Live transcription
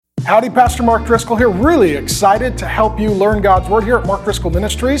Howdy, Pastor Mark Driscoll here. Really excited to help you learn God's Word here at Mark Driscoll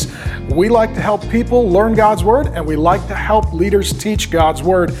Ministries. We like to help people learn God's Word, and we like to help leaders teach God's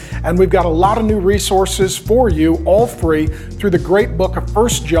Word. And we've got a lot of new resources for you, all free, through the great book of 1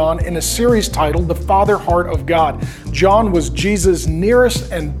 John in a series titled The Father Heart of God. John was Jesus' nearest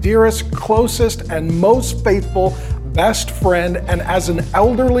and dearest, closest and most faithful best friend, and as an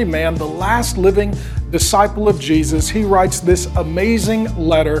elderly man, the last living disciple of Jesus, he writes this amazing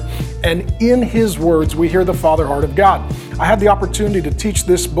letter, and in his words, we hear the Father Heart of God. I had the opportunity to teach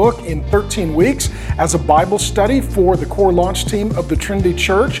this book in 13 weeks as a Bible study for the core launch team of the Trinity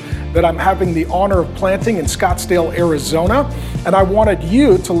Church that I'm having the honor of planting in Scottsdale, Arizona, and I wanted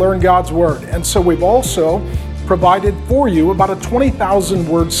you to learn God's Word. And so we've also provided for you about a 20,000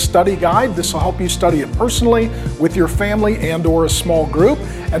 word study guide. This will help you study it personally with your family and or a small group.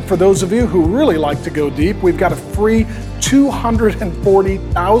 And for those of you who really like to go deep, we've got a free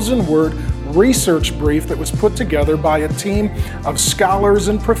 240,000 word research brief that was put together by a team of scholars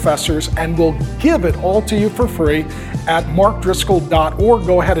and professors, and we'll give it all to you for free at markdriscoll.org.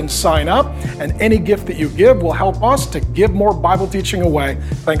 Go ahead and sign up, and any gift that you give will help us to give more Bible teaching away.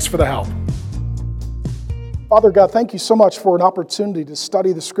 Thanks for the help. Father God, thank you so much for an opportunity to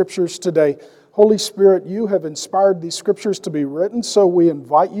study the Scriptures today. Holy Spirit, you have inspired these Scriptures to be written, so we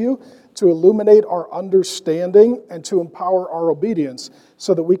invite you to illuminate our understanding and to empower our obedience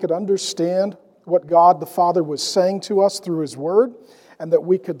so that we could understand what God the Father was saying to us through His Word, and that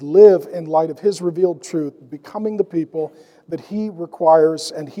we could live in light of His revealed truth, becoming the people that He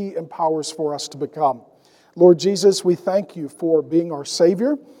requires and He empowers for us to become. Lord Jesus, we thank you for being our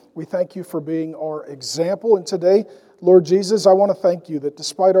Savior. We thank you for being our example. And today, Lord Jesus, I want to thank you that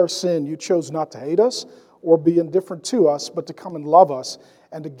despite our sin, you chose not to hate us or be indifferent to us, but to come and love us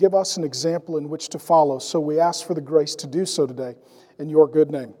and to give us an example in which to follow. So we ask for the grace to do so today in your good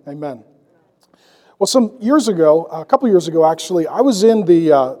name. Amen. Well, a couple years ago actually, I was in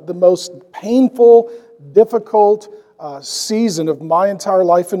the most painful, difficult season of my entire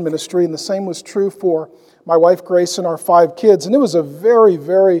life in ministry, and the same was true for my wife Grace and our 5 kids, and it was a very,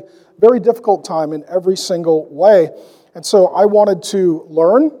 very, very difficult time in every single way. And so I wanted to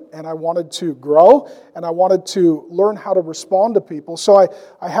learn, and I wanted to grow, and I wanted to learn how to respond to people. So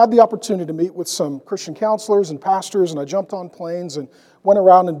I had the opportunity to meet with some Christian counselors and pastors, and I jumped on planes and went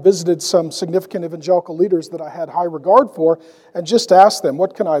around and visited some significant evangelical leaders that I had high regard for, and just asked them,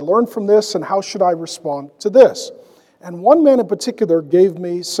 what can I learn from this, and how should I respond to this? And one man in particular gave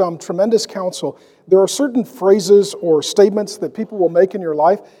me some tremendous counsel. There are certain phrases or statements that people will make in your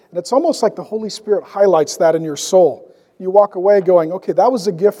life, and it's almost like the Holy Spirit highlights that in your soul. You walk away going, okay, that was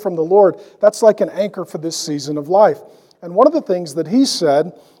a gift from the Lord. That's like an anchor for this season of life. And one of the things that he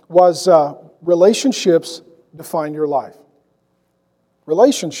said was, relationships define your life.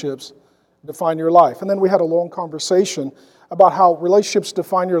 Relationships define your life. And then we had a long conversation about how relationships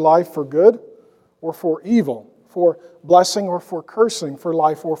define your life for good or for evil, for blessing or for cursing, for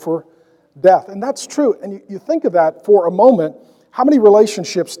life or for death. And that's true. And you think of that for a moment. How many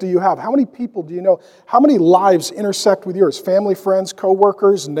relationships do you have? How many people do you know? How many lives intersect with yours? Family, friends,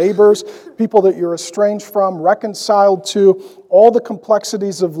 co-workers, neighbors, people that you're estranged from, reconciled to, all the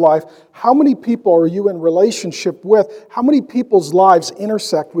complexities of life. How many people are you in relationship with? How many people's lives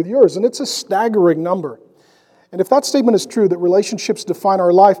intersect with yours? And it's a staggering number. And if that statement is true, that relationships define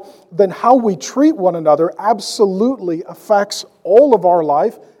our life, then how we treat one another absolutely affects all of our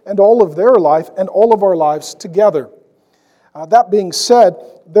life and all of their life and all of our lives together. That being said,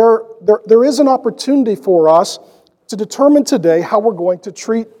 there is an opportunity for us to determine today how we're going to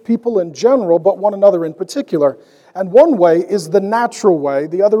treat people in general, but one another in particular. And one way is the natural way,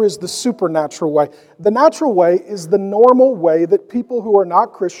 the other is the supernatural way. The natural way is the normal way that people who are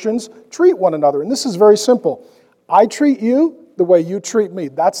not Christians treat one another. And this is very simple. I treat you the way you treat me.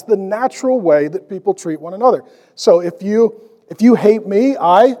 That's the natural way that people treat one another. So if you hate me,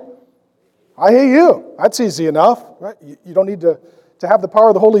 I hate you. That's easy enough, right? You don't need to have the power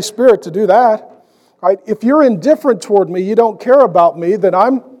of the Holy Spirit to do that, right? If you're indifferent toward me, you don't care about me, then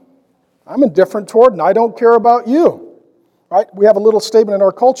I'm indifferent toward and I don't care about you, right? We have a little statement in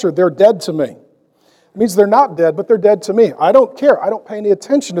our culture, they're dead to me. It means they're not dead, but they're dead to me. I don't care. I don't pay any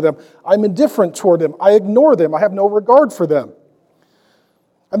attention to them. I'm indifferent toward them. I ignore them. I have no regard for them.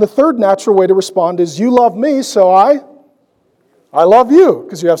 And the third natural way to respond is, you love me, so I love you,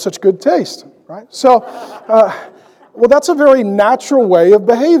 because you have such good taste, right? So, well, that's a very natural way of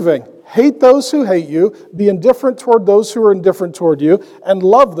behaving. Hate those who hate you, be indifferent toward those who are indifferent toward you, and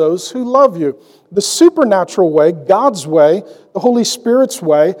love those who love you. The supernatural way, God's way, the Holy Spirit's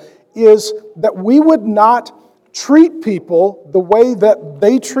way, is that we would not treat people the way that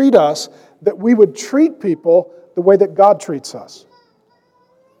they treat us, that we would treat people the way that God treats us.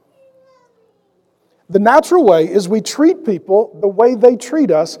 The natural way is we treat people the way they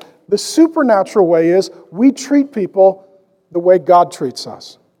treat us. The supernatural way is we treat people the way God treats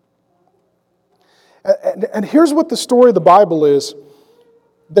us. And here's what the story of the Bible is,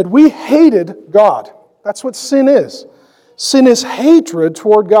 that we hated God. That's what sin is. Sin is hatred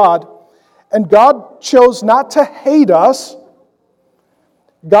toward God, and God chose not to hate us.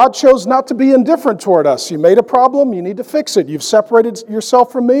 God chose not to be indifferent toward us. You made a problem, you need to fix it. You've separated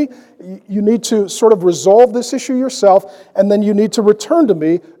yourself from me, you need to sort of resolve this issue yourself, and then you need to return to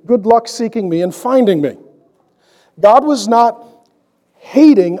me. Good luck seeking me and finding me. God was not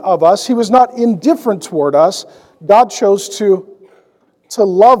hating of us. He was not indifferent toward us. God chose to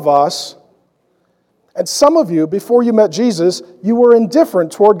love us. And some of you, before you met Jesus, you were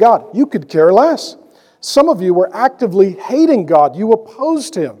indifferent toward God. You could care less. Some of you were actively hating God. You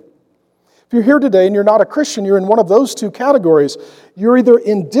opposed Him. If you're here today and you're not a Christian, you're in one of those two categories. You're either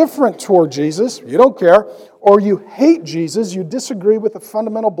indifferent toward Jesus, you don't care, or you hate Jesus, you disagree with the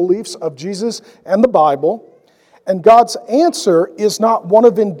fundamental beliefs of Jesus and the Bible. And God's answer is not one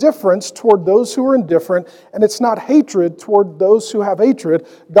of indifference toward those who are indifferent, and it's not hatred toward those who have hatred.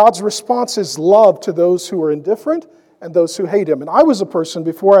 God's response is love to those who are indifferent and those who hate Him. And I was a person,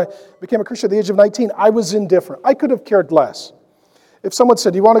 before I became a Christian at the age of 19, I was indifferent. I could have cared less. If someone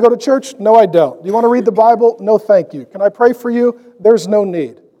said, "Do you want to go to church?" No, I don't. "Do you want to read the Bible?" No, thank you. "Can I pray for you?" There's no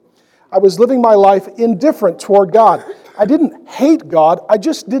need. I was living my life indifferent toward God. I didn't hate God, I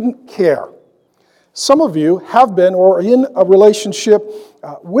just didn't care. Some of you have been or are in a relationship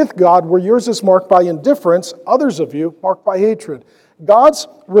with God where yours is marked by indifference, others of you marked by hatred. God's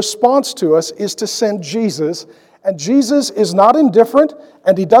response to us is to send Jesus, and Jesus is not indifferent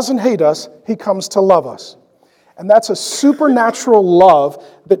and He doesn't hate us, He comes to love us. And that's a supernatural love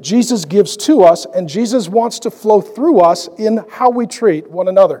that Jesus gives to us, and Jesus wants to flow through us in how we treat one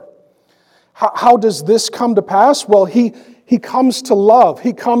another. How does this come to pass? Well, He comes to love,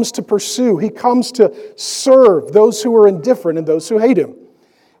 He comes to pursue, He comes to serve those who are indifferent and those who hate Him.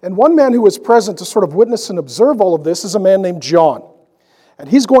 And one man who was present to sort of witness and observe all of this is a man named John. And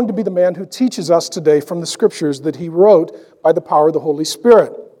he's going to be the man who teaches us today from the Scriptures that he wrote by the power of the Holy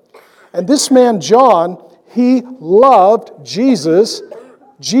Spirit. And this man, John, he loved Jesus.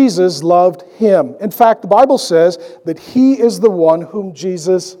 Jesus loved him. In fact, the Bible says that he is the one whom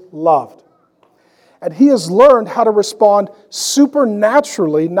Jesus loved. And he has learned how to respond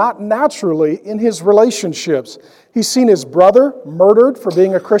supernaturally, not naturally, in his relationships. He's seen his brother murdered for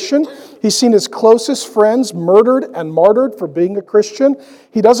being a Christian. He's seen his closest friends murdered and martyred for being a Christian.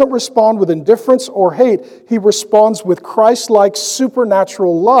 He doesn't respond with indifference or hate. He responds with Christ-like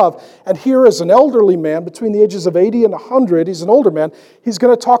supernatural love. And here is an elderly man between the ages of 80 and 100. He's an older man. He's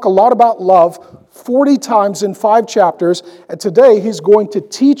going to talk a lot about love 40 times in 5 chapters. And today he's going to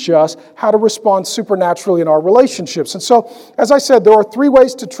teach us how to respond supernaturally in our relationships. And so, as I said, there are 3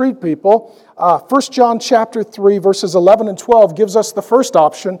 ways to treat people. 1 John chapter 3, verses 11 and 12 gives us the first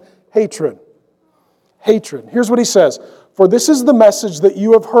option, hatred. Hatred. Here's what he says. "For this is the message that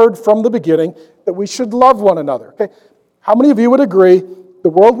you have heard from the beginning, that we should love one another." Okay? How many of you would agree the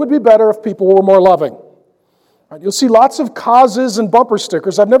world would be better if people were more loving? Right? You'll see lots of causes and bumper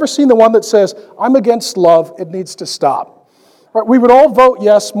stickers. I've never seen the one that says, "I'm against love, it needs to stop." Right? We would all vote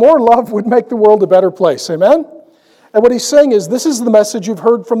yes, more love would make the world a better place. Amen? And what he's saying is, this is the message you've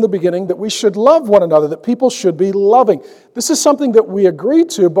heard from the beginning, that we should love one another, that people should be loving. This is something that we agree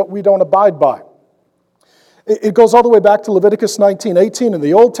to, but we don't abide by. It goes all the way back to Leviticus 19:18. In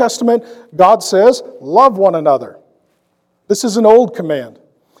the Old Testament, God says, love one another. This is an old command.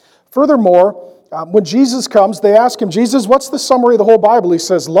 Furthermore, when Jesus comes, they ask him, "Jesus, what's the summary of the whole Bible?" He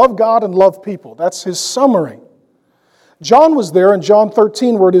says, "Love God and love people." That's his summary. John was there in John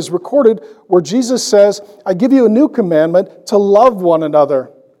 13 where it is recorded where Jesus says, "I give you a new commandment, to love one another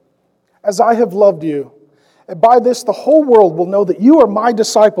as I have loved you. And by this the whole world will know that you are my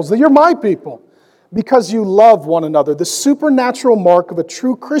disciples, that you're my people, because you love one another." The supernatural mark of a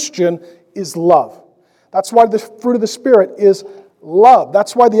true Christian is love. That's why the fruit of the Spirit is love.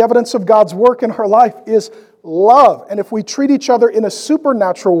 That's why the evidence of God's work in our life is love. And if we treat each other in a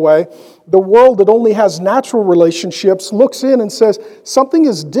supernatural way, the world that only has natural relationships looks in and says, something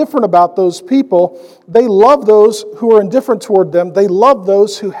is different about those people. They love those who are indifferent toward them. They love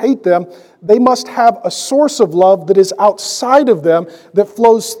those who hate them. They must have a source of love that is outside of them, that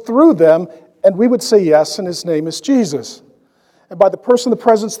flows through them. And we would say yes, and His name is Jesus. And by the person, the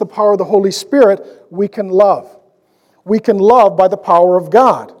presence, the power of the Holy Spirit, we can love. We can love by the power of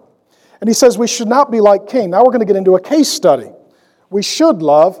God. And he says we should not be like Cain. Now we're going to get into a case study. We should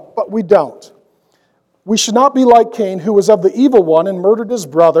love, but we don't. We should not be like Cain, who was of the evil one and murdered his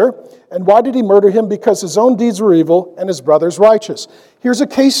brother. And why did he murder him? Because his own deeds were evil and his brother's righteous. Here's a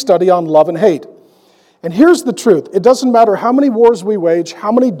case study on love and hate. And here's the truth. It doesn't matter how many wars we wage,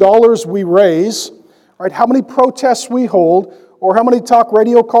 how many dollars we raise, right, how many protests we hold, or how many talk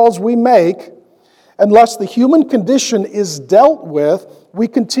radio calls we make, unless the human condition is dealt with, we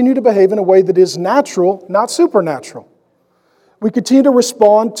continue to behave in a way that is natural, not supernatural. We continue to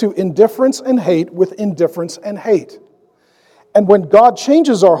respond to indifference and hate with indifference and hate. And when God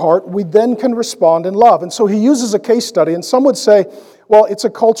changes our heart, we then can respond in love. And so he uses a case study, and some would say, well, it's a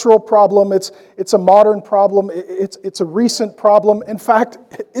cultural problem, it's a modern problem, it's a recent problem. In fact,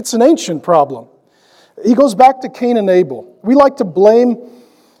 it's an ancient problem. He goes back to Cain and Abel. We like to blame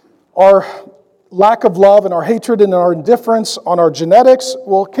our lack of love and our hatred and our indifference on our genetics.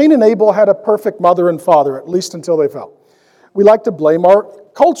 Well, Cain and Abel had a perfect mother and father, at least until they fell. We like to blame our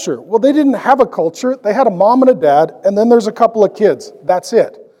culture. Well, they didn't have a culture. They had a mom and a dad, and then there's a couple of kids. That's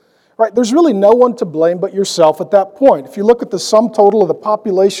it. Right? There's really no one to blame but yourself at that point. If you look at the sum total of the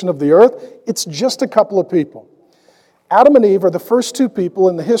population of the earth, it's just a couple of people. Adam and Eve are the first two people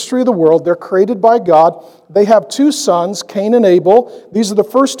in the history of the world. They're created by God. They have two sons, Cain and Abel. These are the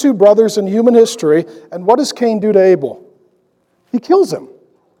first two brothers in human history. And what does Cain do to Abel? He kills him.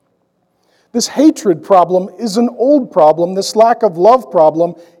 This hatred problem is an old problem. This lack of love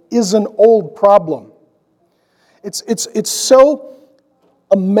problem is an old problem. It's so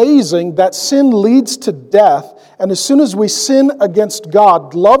amazing that sin leads to death, and as soon as we sin against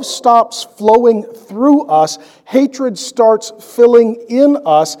God, love stops flowing through us, hatred starts filling in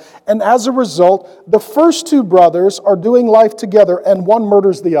us, and as a result, the first two brothers are doing life together, and one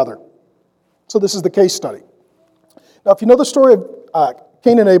murders the other. So this is the case study. Now, if you know the story of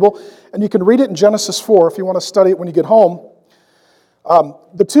Cain and Abel, and you can read it in Genesis 4 if you want to study it when you get home,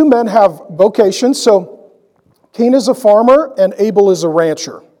 the two men have vocations, so Cain is a farmer and Abel is a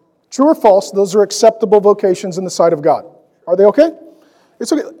rancher. True or false, those are acceptable vocations in the sight of God. Are they okay?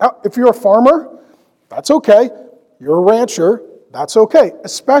 It's okay. If you're a farmer, that's okay. You're a rancher, that's okay.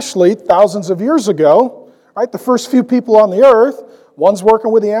 Especially thousands of years ago, right? The first few people on the earth, one's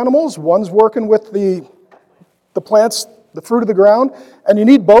working with the animals, one's working with the plants, the fruit of the ground, and you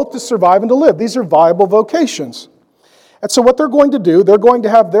need both to survive and to live. These are viable vocations. And so what they're going to do, they're going to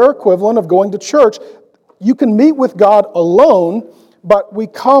have their equivalent of going to church. You can meet with God alone, but we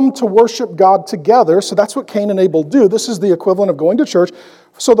come to worship God together. So that's what Cain and Abel do. This is the equivalent of going to church.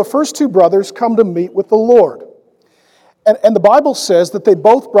 So the first two brothers come to meet with the Lord. And the Bible says that they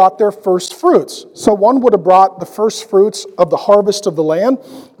both brought their first fruits. So one would have brought the first fruits of the harvest of the land.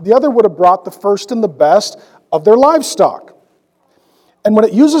 The other would have brought the first and the best of their livestock. And when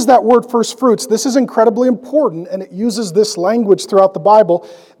it uses that word first fruits, this is incredibly important, and it uses this language throughout the Bible.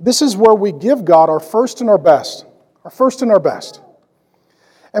 This is where we give God our first and our best. Our first and our best.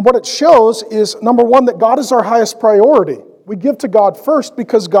 And what it shows is, number one, that God is our highest priority. We give to God first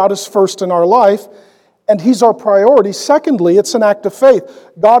because God is first in our life, and He's our priority. Secondly, it's an act of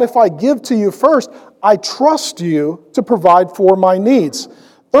faith. God, if I give to you first, I trust you to provide for my needs.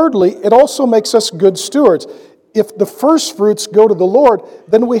 Thirdly, it also makes us good stewards. If the first fruits go to the Lord,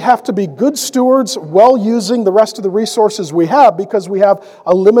 then we have to be good stewards, well using the rest of the resources we have because we have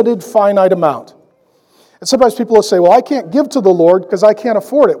a limited, finite amount. And sometimes people will say, well, I can't give to the Lord because I can't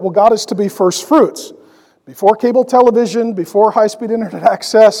afford it. Well, God is to be first fruits. Before cable television, before high-speed internet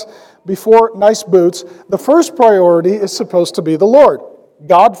access, before nice boots, the first priority is supposed to be the Lord.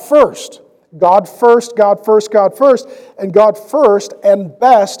 God first. God first, God first, God first, and God first and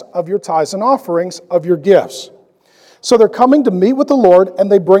best of your tithes and offerings, of your gifts. So they're coming to meet with the Lord,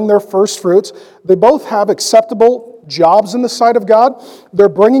 and they bring their first fruits. They both have acceptable jobs in the sight of God. They're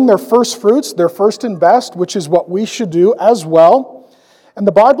bringing their first fruits, their first and best, which is what we should do as well. And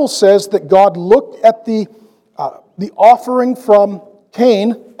the Bible says that God looked at the offering from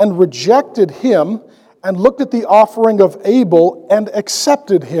Cain and rejected him, and looked at the offering of Abel and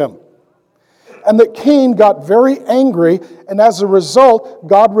accepted him. And that Cain got very angry, and as a result,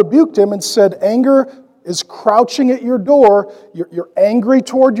 God rebuked him and said, anger is crouching at your door. You're angry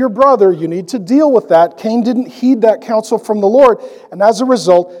toward your brother. You need to deal with that. Cain didn't heed that counsel from the Lord. And as a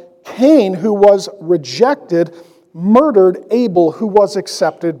result, Cain, who was rejected, murdered Abel, who was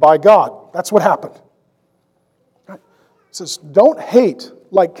accepted by God. That's what happened. It says, don't hate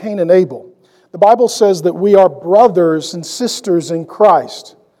like Cain and Abel. The Bible says that we are brothers and sisters in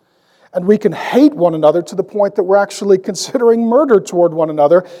Christ. And we can hate one another to the point that we're actually considering murder toward one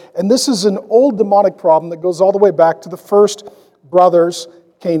another. And this is an old demonic problem that goes all the way back to the first brothers,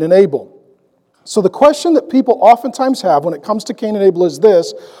 Cain and Abel. So the question that people oftentimes have when it comes to Cain and Abel is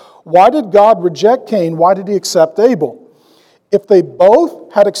this: why did God reject Cain? Why did he accept Abel? If they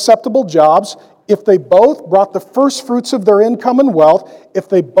both had acceptable jobs, if they both brought the first fruits of their income and wealth, if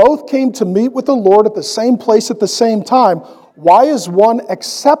they both came to meet with the Lord at the same place at the same time, why is one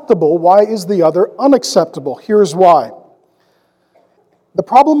acceptable? Why is the other unacceptable? Here's why. The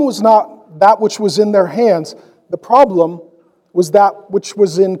problem was not that which was in their hands. The problem was that which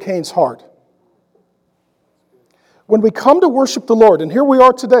was in Cain's heart. When we come to worship the Lord, and here we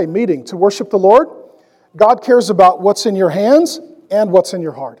are today meeting to worship the Lord, God cares about what's in your hands and what's in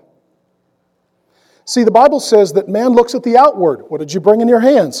your heart. See, the Bible says that man looks at the outward. What did you bring in your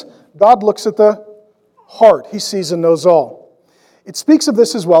hands? God looks at the heart. He sees and knows all. It speaks of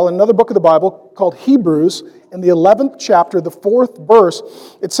this as well in another book of the Bible called Hebrews. In the 11th chapter, the 4th verse,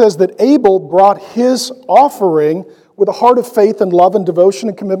 it says that Abel brought his offering with a heart of faith and love and devotion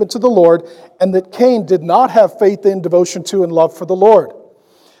and commitment to the Lord, and that Cain did not have faith in, devotion to, and love for the Lord.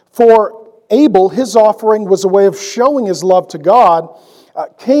 For Abel, his offering was a way of showing his love to God.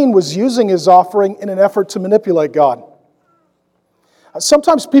 Cain was using his offering in an effort to manipulate God.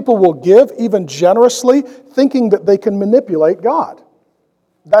 Sometimes people will give, even generously, thinking that they can manipulate God.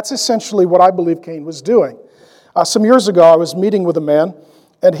 That's essentially what I believe Cain was doing. Some years ago, I was meeting with a man,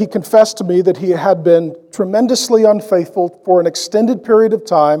 and he confessed to me that he had been tremendously unfaithful for an extended period of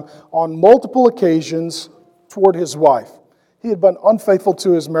time on multiple occasions toward his wife. He had been unfaithful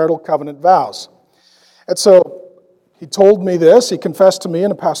to his marital covenant vows. And so he told me this, he confessed to me in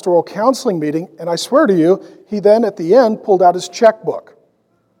a pastoral counseling meeting, and I swear to you, he then at the end pulled out his checkbook.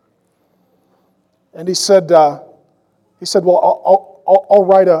 And he said, well, I'll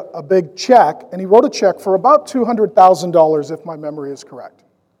write a big check. And he wrote a check for about $200,000, if my memory is correct.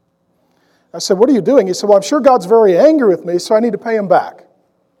 I said, what are you doing? He said, well, I'm sure God's very angry with me, so I need to pay him back.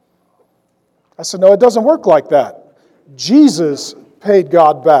 I said, no, it doesn't work like that. Jesus paid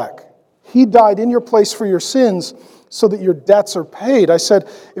God back. He died in your place for your sins so that your debts are paid. I said,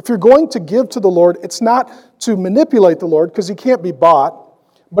 if you're going to give to the Lord, it's not to manipulate the Lord because he can't be bought,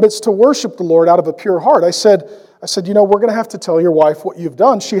 but it's to worship the Lord out of a pure heart. I said, we're going to have to tell your wife what you've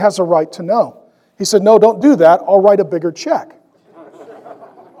done. She has a right to know. He said, no, don't do that. I'll write a bigger check.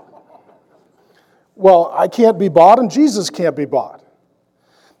 Well, I can't be bought and Jesus can't be bought.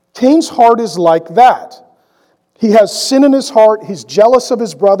 Cain's heart is like that. He has sin in his heart. He's jealous of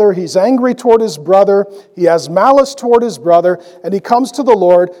his brother. He's angry toward his brother. He has malice toward his brother. And he comes to the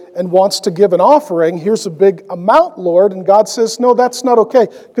Lord and wants to give an offering. Here's a big amount, Lord. And God says, no, that's not okay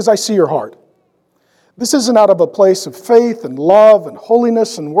because I see your heart. This isn't out of a place of faith and love and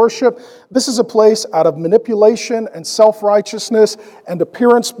holiness and worship. This is a place out of manipulation and self-righteousness and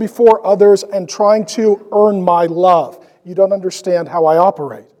appearance before others and trying to earn my love. You don't understand how I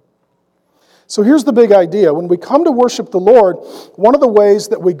operate. So here's the big idea. When we come to worship the Lord, one of the ways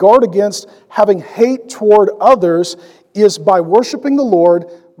that we guard against having hate toward others is by worshiping the Lord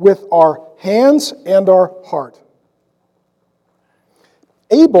with our hands and our heart.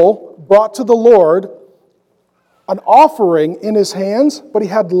 Abel brought to the Lord an offering in his hands, but he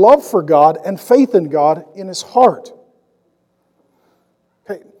had love for God and faith in God in his heart.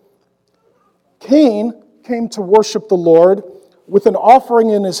 Okay. Cain came to worship the Lord with an offering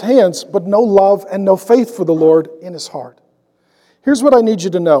in his hands, but no love and no faith for the Lord in his heart. Here's what I need you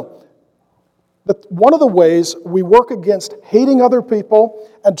to know. That one of the ways we work against hating other people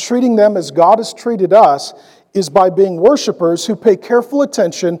and treating them as God has treated us is by being worshipers who pay careful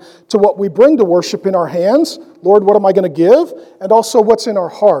attention to what we bring to worship in our hands. Lord, what am I going to give? And also what's in our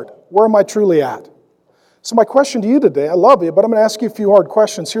heart. Where am I truly at? So my question to you today, I love you, but I'm going to ask you a few hard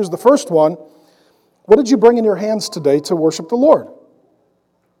questions. Here's the first one. What did you bring in your hands today to worship the Lord?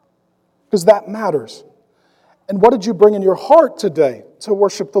 Because that matters. And what did you bring in your heart today to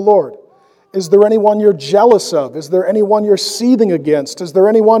worship the Lord? Is there anyone you're jealous of? Is there anyone you're seething against? Is there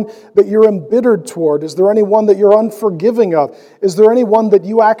anyone that you're embittered toward? Is there anyone that you're unforgiving of? Is there anyone that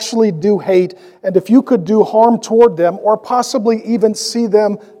you actually do hate? And if you could do harm toward them or possibly even see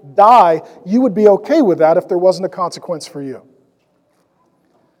them die, you would be okay with that if there wasn't a consequence for you.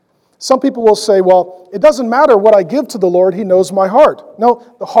 Some people will say, well, it doesn't matter what I give to the Lord, He knows my heart.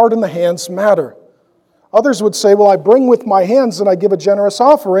 No, the heart and the hands matter. Others would say, well, I bring with my hands and I give a generous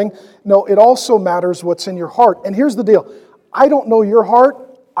offering. No, it also matters what's in your heart. And here's the deal. I don't know your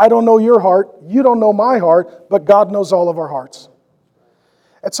heart. I don't know your heart. You don't know my heart, but God knows all of our hearts.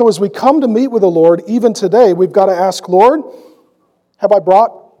 And so as we come to meet with the Lord, even today, we've got to ask, Lord, have I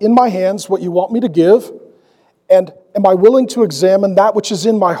brought in my hands what you want me to give? And am I willing to examine that which is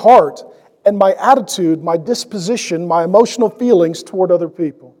in my heart and my attitude, my disposition, my emotional feelings toward other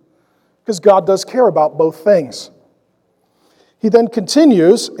people? because God does care about both things. He then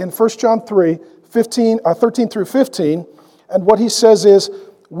continues in 1 John 3, 13 through 15, and what he says is,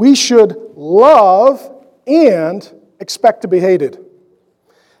 we should love and expect to be hated.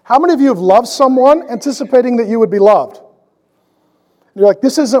 How many of you have loved someone anticipating that you would be loved? You're like,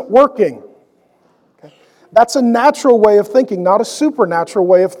 this isn't working. Okay. That's a natural way of thinking, not a supernatural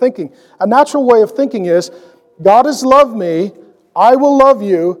way of thinking. A natural way of thinking is, God has loved me, I will love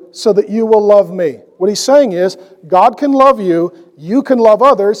you so that you will love me. What he's saying is, God can love you, you can love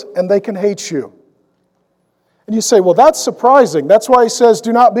others, and they can hate you. And you say, well, that's surprising. That's why he says,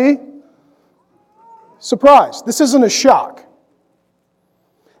 do not be surprised. This isn't a shock.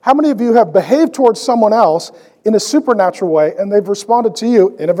 How many of you have behaved towards someone else in a supernatural way and they've responded to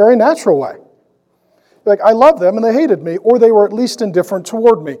you in a very natural way? Like, I love them and they hated me, or they were at least indifferent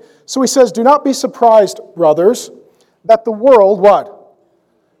toward me. So he says, do not be surprised, brothers, that the world, what?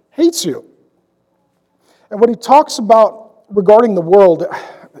 Hates you. And what he talks about regarding the world,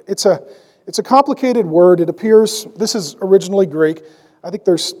 it's a complicated word. It appears, this is originally Greek. I think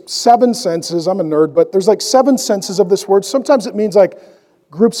there's 7 senses. I'm a nerd, but there's like 7 senses of this word. Sometimes it means like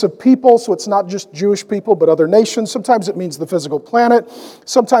groups of people, so it's not just Jewish people, but other nations. Sometimes it means the physical planet.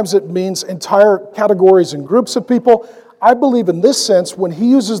 Sometimes it means entire categories and groups of people. I believe in this sense, when he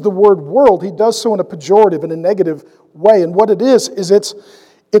uses the word world, he does so in a pejorative, in a negative way. And what it is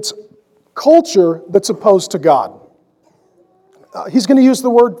it's culture that's opposed to God. He's going to use the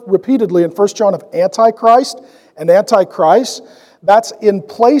word repeatedly in 1 John of antichrist and antichrist. That's in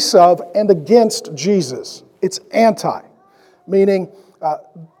place of and against Jesus. It's anti, meaning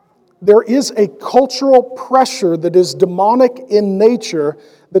there is a cultural pressure that is demonic in nature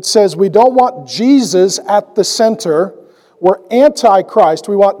that says we don't want Jesus at the center. We're anti-Christ.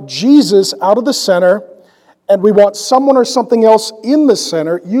 We want Jesus out of the center, and we want someone or something else in the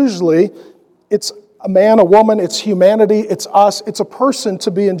center. Usually, it's a man, a woman, it's humanity, it's us, it's a person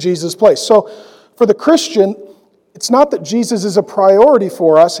to be in Jesus' place. So, for the Christian, it's not that Jesus is a priority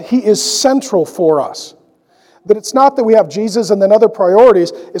for us, he is central for us. That it's not that we have Jesus and then other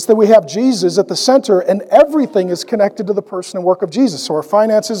priorities, it's that we have Jesus at the center and everything is connected to the person and work of Jesus. So our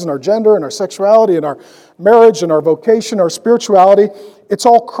finances and our gender and our sexuality and our marriage and our vocation, our spirituality, it's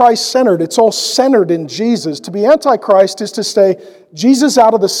all Christ-centered. It's all centered in Jesus. To be anti-Christ is to stay Jesus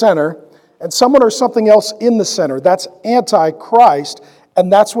out of the center and someone or something else in the center. That's anti-Christ,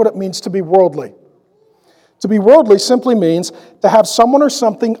 and that's what it means to be worldly. To be worldly simply means to have someone or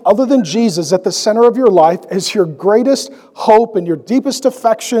something other than Jesus at the center of your life as your greatest hope and your deepest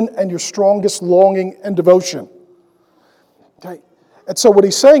affection and your strongest longing and devotion. Okay? And so what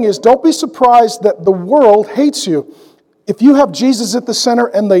he's saying is, don't be surprised that the world hates you. If you have Jesus at the center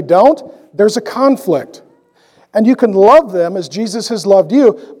and they don't, there's a conflict. And you can love them as Jesus has loved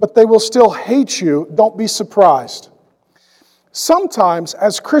you, but they will still hate you. Don't be surprised. Sometimes,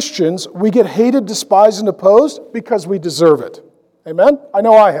 as Christians, we get hated, despised, and opposed because we deserve it. Amen? I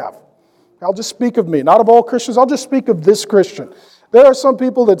know I have. I'll just speak of me. Not of all Christians, I'll just speak of this Christian. There are some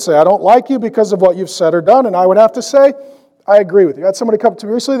people that say, I don't like you because of what you've said or done, and I would have to say, I agree with you. I had somebody come to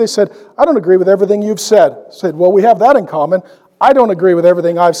me recently, they said, I don't agree with everything you've said. I said, well, we have that in common. I don't agree with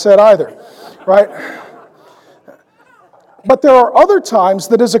everything I've said either. Right? But there are other times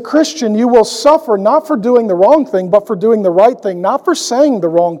that as a Christian you will suffer not for doing the wrong thing, but for doing the right thing. Not for saying the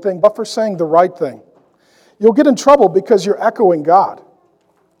wrong thing, but for saying the right thing. You'll get in trouble because you're echoing God.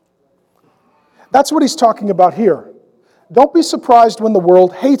 That's what he's talking about here. Don't be surprised when the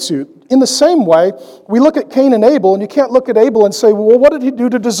world hates you. In the same way, we look at Cain and Abel, and you can't look at Abel and say, well, what did he do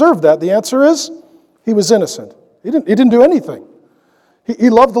to deserve that? The answer is, he was innocent. He didn't do anything.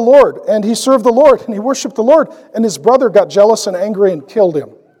 He loved the Lord, and he served the Lord, and he worshiped the Lord, and his brother got jealous and angry and killed him.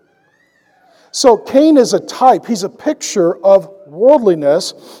 So Cain is a type, he's a picture of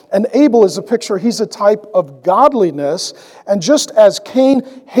worldliness, and Abel is a picture, he's a type of godliness. And just as Cain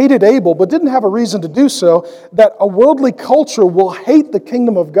hated Abel, but didn't have a reason to do so, that a worldly culture will hate the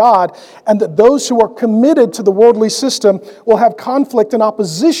kingdom of God, and that those who are committed to the worldly system will have conflict and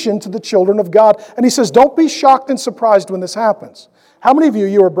opposition to the children of God. And he says, don't be shocked and surprised when this happens. How many of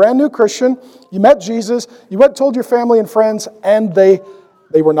you are a brand new Christian, you met Jesus, you went and told your family and friends, and they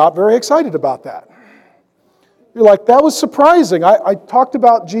were not very excited about that? You're like, that was surprising. I talked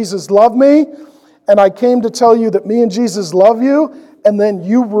about Jesus loved me, and I came to tell you that me and Jesus love you, and then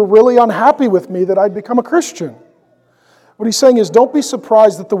you were really unhappy with me that I'd become a Christian. What he's saying is, don't be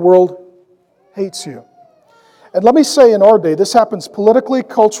surprised that the world hates you. And let me say in our day, this happens politically,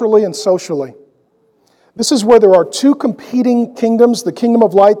 culturally, and socially. This is where there are two competing kingdoms, the kingdom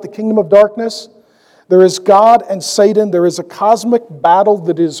of light, the kingdom of darkness. There is God and Satan. There is a cosmic battle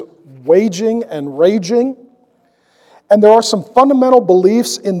that is waging and raging. And there are some fundamental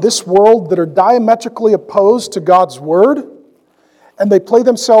beliefs in this world that are diametrically opposed to God's Word, and they play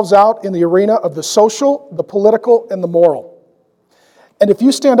themselves out in the arena of the social, the political, and the moral. And if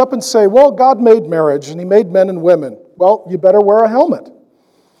you stand up and say, well, God made marriage and He made men and women, well, you better wear a helmet,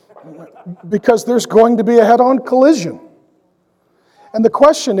 because there's going to be a head-on collision. And the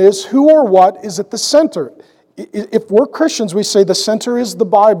question is, who or what is at the center? If we're Christians, we say the center is the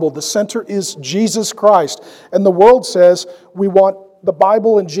Bible, the center is Jesus Christ. And the world says we want the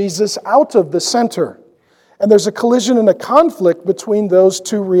Bible and Jesus out of the center. And there's a collision and a conflict between those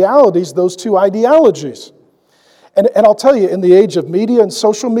two realities, those two ideologies. And I'll tell you, in the age of media and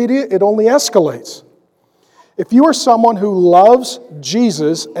social media, it only escalates. If you are someone who loves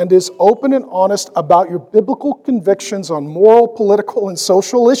Jesus and is open and honest about your biblical convictions on moral, political, and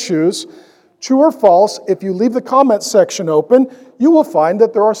social issues, true or false, if you leave the comment section open, you will find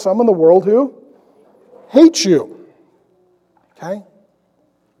that there are some in the world who hate you. Okay?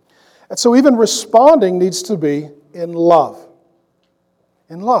 And so even responding needs to be in love.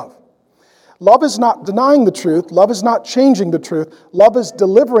 In love. Love is not denying the truth. Love is not changing the truth. Love is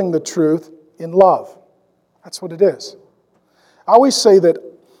delivering the truth in love. That's what it is. I always say that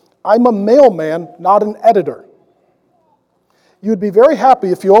I'm a mailman, not an editor. You'd be very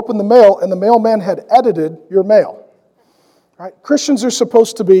happy if you opened the mail and the mailman had edited your mail. Right? Christians are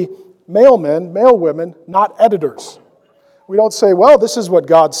supposed to be mailmen, mailwomen, not editors. We don't say, well, this is what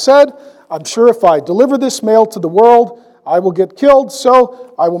God said. I'm sure if I deliver this mail to the world, I will get killed,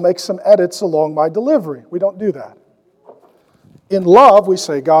 so I will make some edits along my delivery. We don't do that. In love, we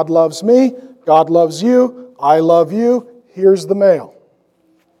say, God loves me, God loves you, I love you, here's the mail.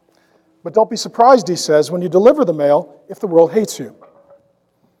 But don't be surprised, he says, when you deliver the mail, if the world hates you.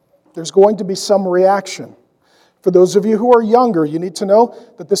 There's going to be some reaction. For those of you who are younger, you need to know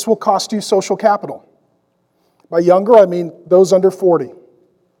that this will cost you social capital. By younger, I mean those under 40.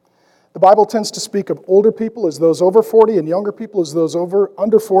 The Bible tends to speak of older people as those over 40 and younger people as those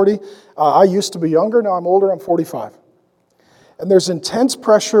under 40. I used to be younger, now I'm older, I'm 45. And there's intense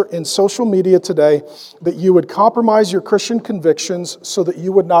pressure in social media today that you would compromise your Christian convictions so that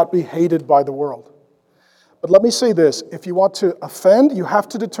you would not be hated by the world. But let me say this, if you want to offend, you have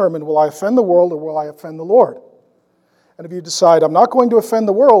to determine, will I offend the world or will I offend the Lord? And if you decide, I'm not going to offend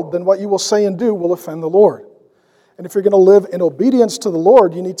the world, then what you will say and do will offend the Lord. And if you're going to live in obedience to the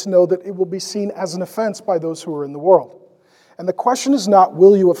Lord, you need to know that it will be seen as an offense by those who are in the world. And the question is not,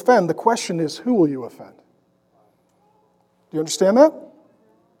 will you offend? The question is, who will you offend? Do you understand that?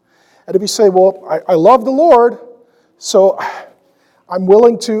 And if you say, well, I love the Lord, so I'm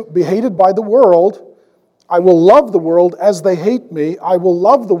willing to be hated by the world. I will love the world as they hate me. I will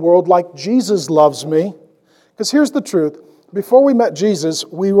love the world like Jesus loves me. Because here's the truth. Before we met Jesus,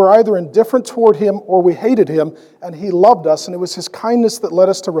 we were either indifferent toward Him or we hated Him, and He loved us, and it was His kindness that led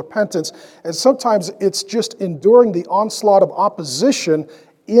us to repentance. And sometimes it's just enduring the onslaught of opposition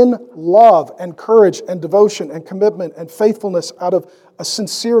in love and courage and devotion and commitment and faithfulness out of a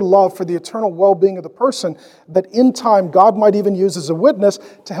sincere love for the eternal well-being of the person that in time God might even use as a witness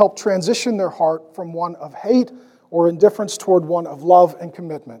to help transition their heart from one of hate or indifference toward one of love and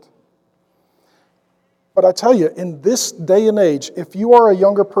commitment. But I tell you, in this day and age, if you are a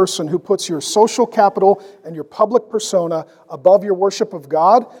younger person who puts your social capital and your public persona above your worship of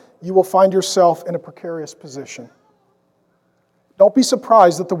God, you will find yourself in a precarious position. Don't be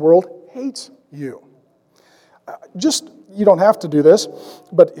surprised that the world hates you. You don't have to do this,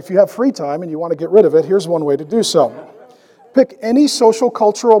 but if you have free time and you want to get rid of it, here's one way to do so. Pick any social,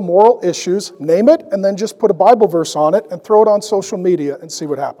 cultural, moral issues, name it, and then just put a Bible verse on it and throw it on social media and see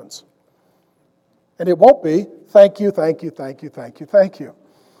what happens. And it won't be, thank you, thank you, thank you, thank you, thank you.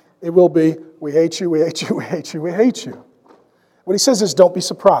 It will be, we hate you, we hate you, we hate you, we hate you. What he says is, don't be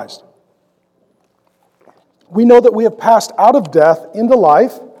surprised. We know that we have passed out of death into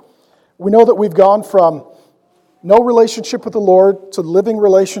life. We know that we've gone from no relationship with the Lord to living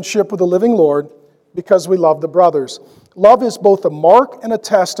relationship with the living Lord because we love the brothers. Love is both a mark and a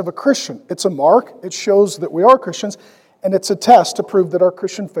test of a Christian. It's a mark, it shows that we are Christians, and it's a test to prove that our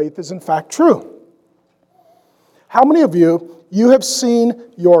Christian faith is in fact true. How many of you have seen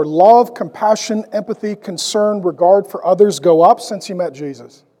your love, compassion, empathy, concern, regard for others go up since you met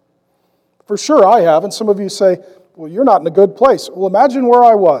Jesus? For sure I have, and some of you say, well, you're not in a good place. Well, imagine where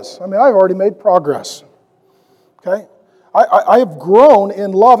I was. I mean, I've already made progress. Okay? I have grown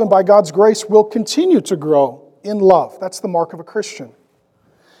in love, and by God's grace will continue to grow in love. That's the mark of a Christian.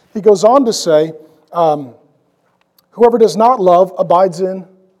 He goes on to say, whoever does not love abides in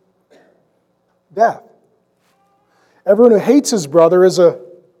death. Everyone who hates his brother is a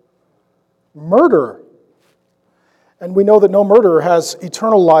murderer. And we know that no murderer has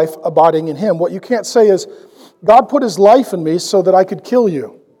eternal life abiding in him. What you can't say is, God put his life in me so that I could kill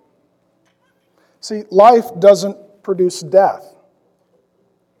you. See, life doesn't produce death.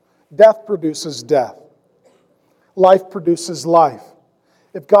 Death produces death. Life produces life.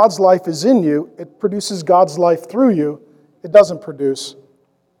 If God's life is in you, it produces God's life through you. It doesn't produce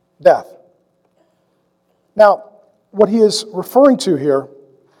death. Now, what he is referring to here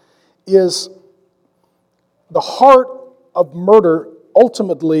is the heart of murder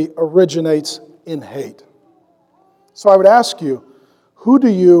ultimately originates in hate. So I would ask you, who do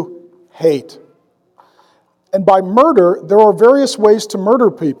you hate? And by murder, there are various ways to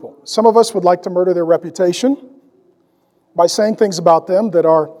murder people. Some of us would like to murder their reputation by saying things about them that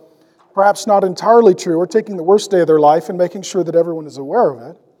are perhaps not entirely true, or taking the worst day of their life and making sure that everyone is aware of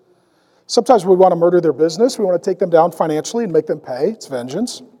it. Sometimes we want to murder their business. We want to take them down financially and make them pay. It's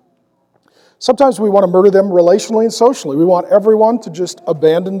vengeance. Sometimes we want to murder them relationally and socially. We want everyone to just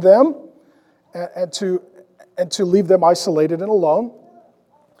abandon them and to leave them isolated and alone.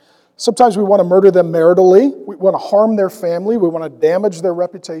 Sometimes we want to murder them maritally. We want to harm their family. We want to damage their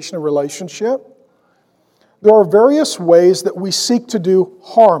reputation and relationship. There are various ways that we seek to do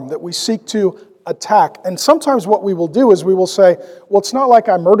harm, that we seek to attack. And sometimes what we will do is we will say, well, it's not like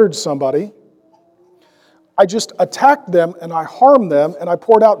I murdered somebody. I just attacked them and I harmed them and I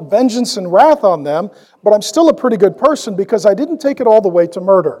poured out vengeance and wrath on them, but I'm still a pretty good person because I didn't take it all the way to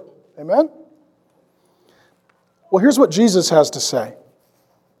murder. Amen? Well, here's what Jesus has to say.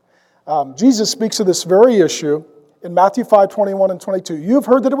 Jesus speaks of this very issue in Matthew 5:21 and 22. You have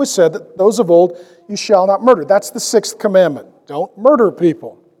heard that it was said that those of old, you shall not murder. That's the 6th commandment. Don't murder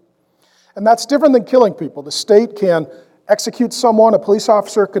people. And that's different than killing people. The state can execute someone. A police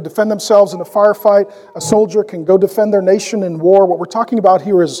officer could defend themselves in a firefight. A soldier can go defend their nation in war. What we're talking about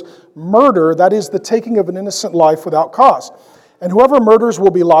here is murder. That is the taking of an innocent life without cause. And whoever murders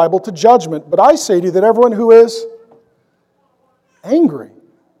will be liable to judgment. But I say to you that everyone who is angry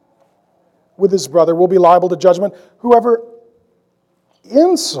with his brother will be liable to judgment. Whoever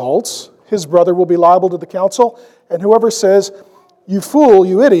insults his brother will be liable to the council. And whoever says, you fool,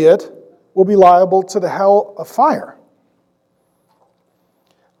 you idiot, will be liable to the hell of fire.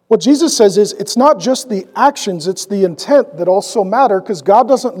 What Jesus says is, it's not just the actions, it's the intent that also matter, because God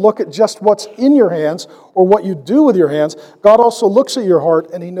doesn't look at just what's in your hands or what you do with your hands. God also looks at your heart,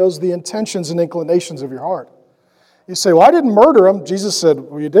 and he knows the intentions and inclinations of your heart. You say, well, I didn't murder him. Jesus said,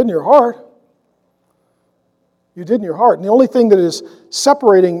 well, you did in your heart. You did in your heart. And the only thing that is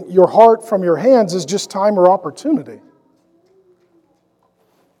separating your heart from your hands is just time or opportunity.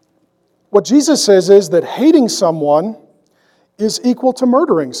 What Jesus says is that hating someone is equal to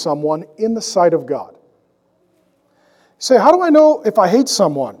murdering someone in the sight of God. You say, how do I know if I hate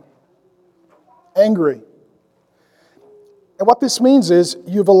someone? Angry. And what this means is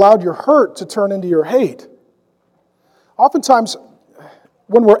you've allowed your hurt to turn into your hate. Oftentimes,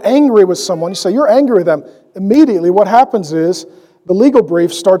 when we're angry with someone, you say, you're angry with them. Immediately what happens is the legal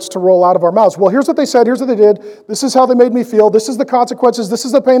brief starts to roll out of our mouths. Well, here's what they said, here's what they did, this is how they made me feel, this is the consequences, this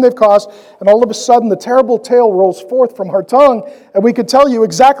is the pain they've caused, and all of a sudden the terrible tale rolls forth from our tongue, and we could tell you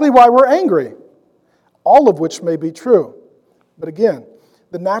exactly why we're angry, all of which may be true. But again,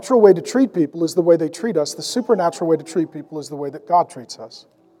 the natural way to treat people is the way they treat us. The supernatural way to treat people is the way that God treats us.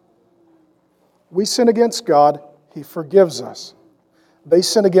 We sin against God, he forgives us. They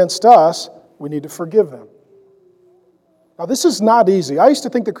sin against us, we need to forgive them. Now, this is not easy. I used to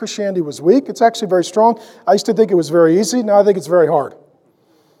think that Christianity was weak. It's actually very strong. I used to think it was very easy. Now I think it's very hard.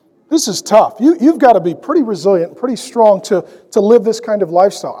 This is tough. You've got to be pretty resilient, pretty strong to live this kind of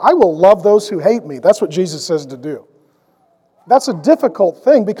lifestyle. I will love those who hate me. That's what Jesus says to do. That's a difficult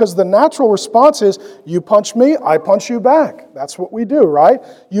thing because the natural response is, you punch me, I punch you back. That's what we do, right?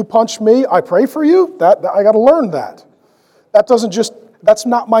 You punch me, I pray for you. I got to learn that. That's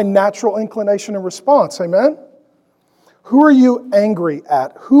not my natural inclination and response. Amen? Who are you angry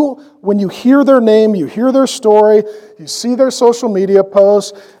at? When you hear their name, you hear their story, you see their social media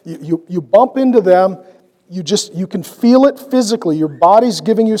posts, you bump into them, you can feel it physically. Your body's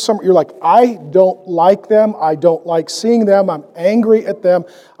giving you you're like, I don't like them, I don't like seeing them, I'm angry at them,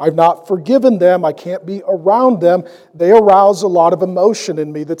 I've not forgiven them, I can't be around them. They arouse a lot of emotion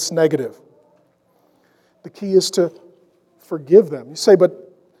in me that's negative. The key is to forgive them. You say, but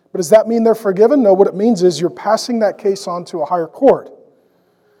does that mean they're forgiven? No, what it means is you're passing that case on to a higher court.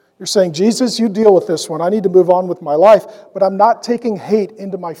 You're saying, Jesus, you deal with this one. I need to move on with my life, but I'm not taking hate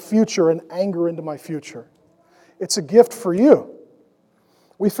into my future and anger into my future. It's a gift for you.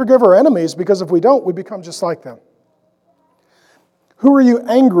 We forgive our enemies because if we don't, we become just like them. Who are you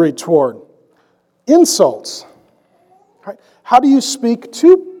angry toward? Insults. Right? How do you speak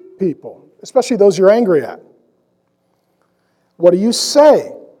to people, especially those you're angry at? What do you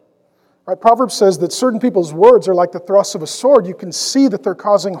say? Right? Proverbs says that certain people's words are like the thrust of a sword. You can see that they're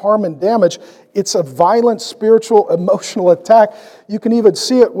causing harm and damage. It's a violent spiritual, emotional attack. You can even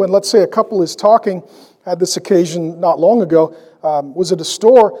see it when, let's say, a couple is talking. I had this occasion not long ago. Was at a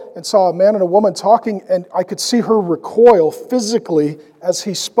store and saw a man and a woman talking, and I could see her recoil physically as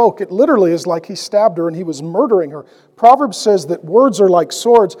he spoke. It literally is like he stabbed her and he was murdering her. Proverbs says that words are like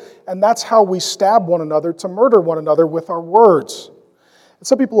swords, and that's how we stab one another, to murder one another with our words. And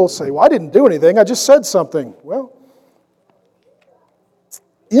some people will say, well, I didn't do anything, I just said something. Well,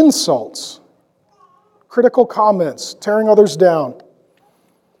 insults, critical comments, tearing others down.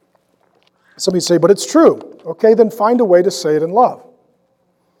 Somebody say, but it's true. Okay, then find a way to say it in love.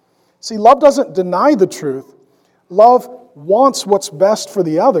 See, love doesn't deny the truth. Love wants what's best for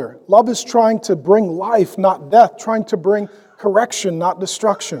the other. Love is trying to bring life, not death, trying to bring correction, not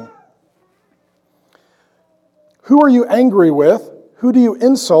destruction. Who are you angry with? Who do you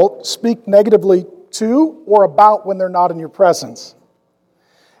insult, speak negatively to, or about when they're not in your presence?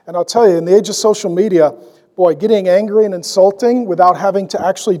 And I'll tell you, in the age of social media, boy, getting angry and insulting without having to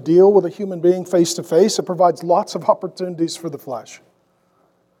actually deal with a human being face to face, it provides lots of opportunities for the flesh.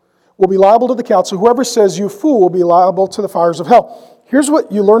 We'll be liable to the council. Whoever says you fool will be liable to the fires of hell. Here's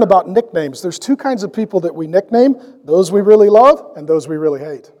what you learn about nicknames. There's two kinds of people that we nickname, those we really love and those we really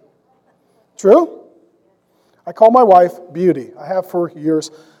hate. True? I call my wife Beauty. I have for years.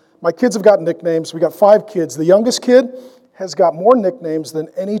 My kids have got nicknames. We got 5 kids. The youngest kid has got more nicknames than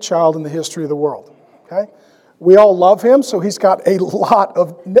any child in the history of the world. Okay? We all love him, so he's got a lot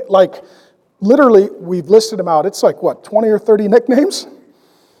of, like, literally, we've listed them out. It's like, what, 20 or 30 nicknames?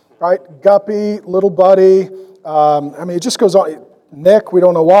 Right? Guppy, Little Buddy. It just goes on. Nick, we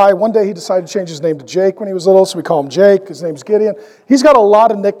don't know why. One day he decided to change his name to Jake when he was little, so we call him Jake. His name's Gideon. He's got a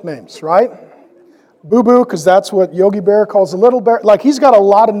lot of nicknames, right? Boo-Boo, because that's what Yogi Bear calls the little bear. Like, he's got a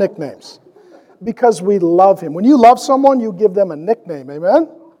lot of nicknames because we love him. When you love someone, you give them a nickname, amen?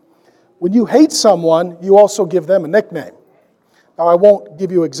 When you hate someone, you also give them a nickname. Now, I won't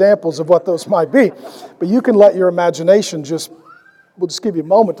give you examples of what those might be, but you can let your imagination we'll just give you a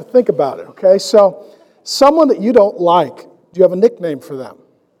moment to think about it, okay? So, someone that you don't like, do you have a nickname for them?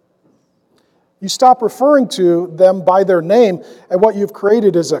 You stop referring to them by their name, and what you've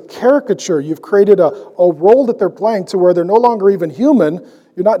created is a caricature. You've created a role that they're playing to where they're no longer even human.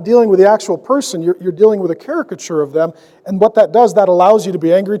 You're not dealing with the actual person. You're dealing with a caricature of them. And what that does, that allows you to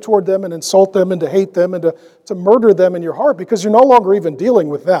be angry toward them and insult them and to hate them and to murder them in your heart because you're no longer even dealing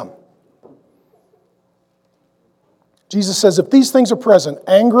with them. Jesus says, if these things are present,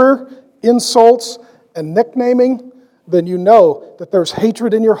 anger, insults, and nicknaming, then you know that there's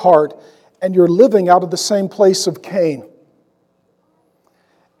hatred in your heart and you're living out of the same place of Cain.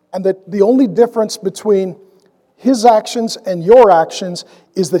 And that the only difference between his actions and your actions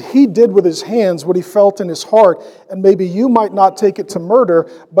is that he did with his hands what he felt in his heart. And maybe you might not take it to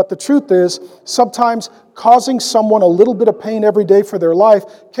murder, but the truth is, sometimes causing someone a little bit of pain every day for their life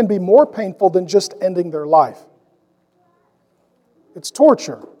can be more painful than just ending their life. It's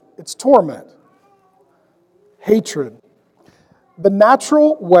torture. It's torment. Hatred. The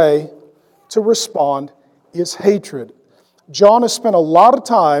natural way to respond is hatred. John has spent a lot of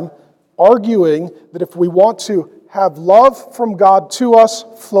time arguing that if we want to have love from God to us,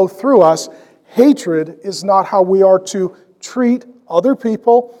 flow through us, hatred is not how we are to treat other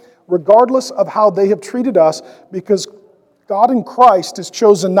people, regardless of how they have treated us, because God in Christ has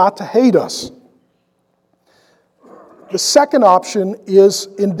chosen not to hate us. The second option is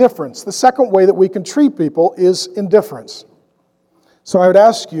indifference. The second way that we can treat people is indifference. So I would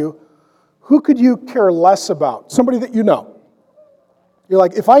ask you, who could you care less about? Somebody that you know. You're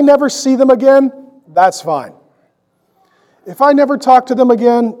like, if I never see them again, that's fine. If I never talk to them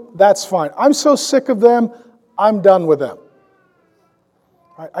again, that's fine. I'm so sick of them, I'm done with them.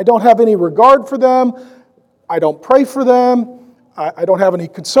 I don't have any regard for them. I don't pray for them. I don't have any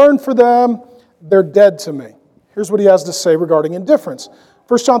concern for them. They're dead to me. Here's what he has to say regarding indifference.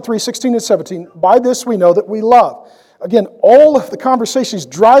 1 John 3, 16 and 17. By this we know that we love. Again, all of the conversation is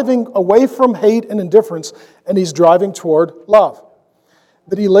driving away from hate and indifference, and he's driving toward love.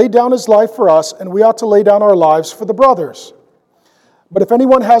 That he laid down his life for us, and we ought to lay down our lives for the brothers. But if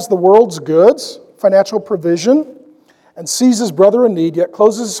anyone has the world's goods, financial provision, and sees his brother in need, yet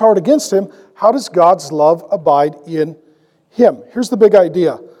closes his heart against him, how does God's love abide in him? Here's the big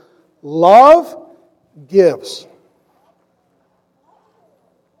idea. Love gives.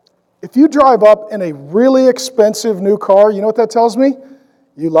 If you drive up in a really expensive new car, you know what that tells me?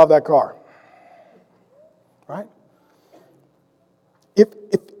 You love that car. right?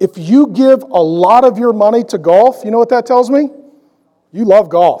 If you give a lot of your money to golf, you know what that tells me? You love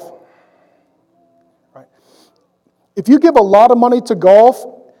golf. Right? If you give a lot of money to golf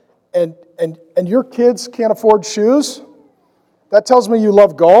and your kids can't afford shoes, that tells me you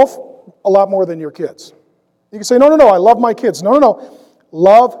love golf a lot more than your kids. You can say, no, I love my kids. No.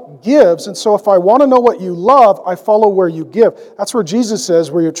 Love gives, and so if I want to know what you love, I follow where you give. That's where Jesus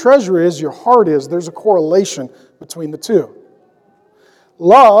says, where your treasure is, your heart is. There's a correlation between the two.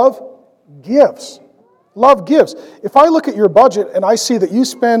 Love gives. Love gives. If I look at your budget and I see that you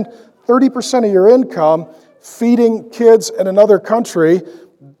spend 30% of your income feeding kids in another country,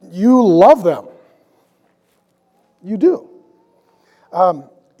 you love them. You do.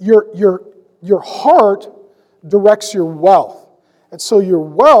 Your heart directs your wealth. And so your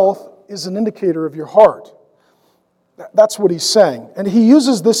wealth is an indicator of your heart. That's what he's saying. And he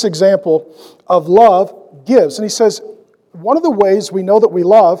uses this example of love gives. And he says, one of the ways we know that we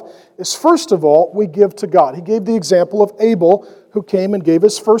love is, first of all, we give to God. He gave the example of Abel, who came and gave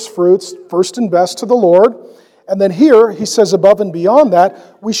his first fruits, first and best to the Lord. And then here, he says above and beyond that,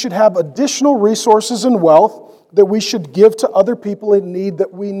 we should have additional resources and wealth that we should give to other people in need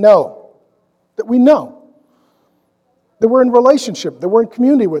that we know. That we're in relationship, that we're in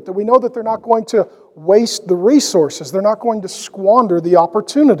community with, that we know that they're not going to waste the resources. They're not going to squander the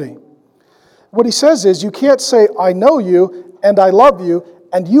opportunity. What he says is, you can't say, I know you and I love you,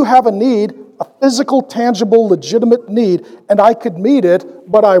 and you have a need, a physical, tangible, legitimate need, and I could meet it,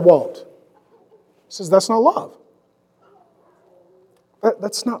 but I won't. He says, that's not love.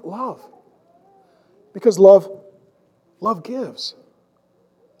 That's not love. Because love gives.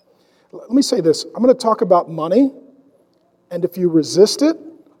 Let me say this. I'm going to talk about money, and if you resist it,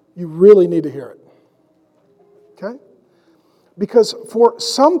 you really need to hear it. Okay? Because for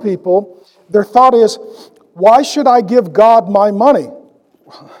some people, their thought is, why should I give God my money?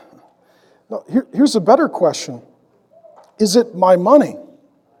 No, here's a better question. Is it my money?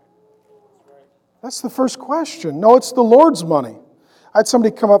 That's the first question. No, it's the Lord's money. I had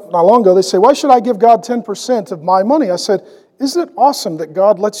somebody come up not long ago, they say, why should I give God 10% of my money? I said, isn't it awesome that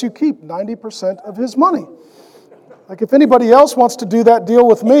God lets you keep 90% of His money? Like, if anybody else wants to do that deal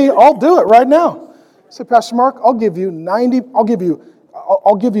with me, I'll do it right now. I said, Pastor Mark, I'll give you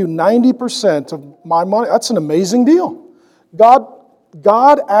 90% of my money. That's an amazing deal.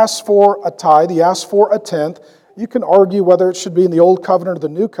 God asks for a tithe. He asks for a tenth. You can argue whether it should be in the Old Covenant or the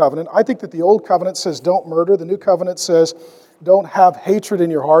New Covenant. I think that the Old Covenant says don't murder. The New Covenant says don't have hatred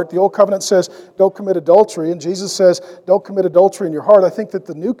in your heart. The Old Covenant says don't commit adultery. And Jesus says don't commit adultery in your heart. I think that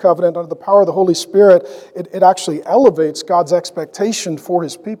the New Covenant, under the power of the Holy Spirit, it actually elevates God's expectation for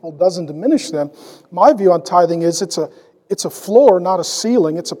His people, doesn't diminish them. My view on tithing is it's a floor, not a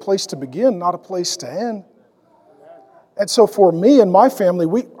ceiling. It's a place to begin, not a place to end. And so for me and my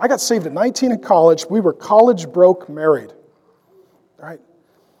family, I got saved at 19 in college. We were college broke married. Right?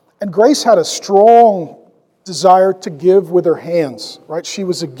 And Grace had a strong desire to give with her hands. Right? She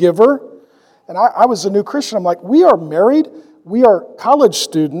was a giver. And I was a new Christian. I'm like, we are married, we are college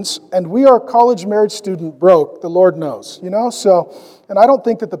students, and we are college married student broke. The Lord knows. So, and I don't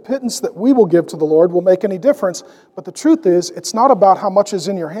think that the pittance that we will give to the Lord will make any difference. But the truth is, it's not about how much is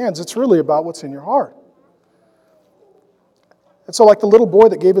in your hands. It's really about what's in your heart. And so like the little boy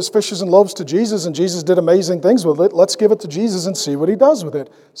that gave his fishes and loaves to Jesus, and Jesus did amazing things with it, let's give it to Jesus and see what He does with it.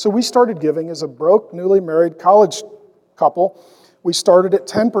 So we started giving as a broke, newly married college couple. We started at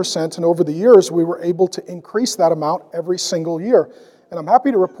 10%, and over the years, we were able to increase that amount every single year. And I'm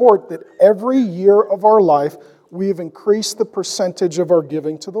happy to report that every year of our life, we have increased the percentage of our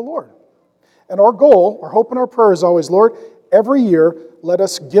giving to the Lord. And our goal, our hope and our prayer is always, Lord, every year, let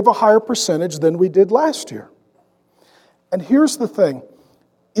us give a higher percentage than we did last year. And here's the thing.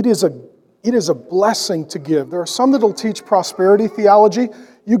 It is a blessing to give. There are some that will teach prosperity theology.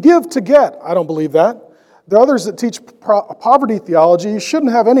 You give to get. I don't believe that. There are others that teach poverty theology. You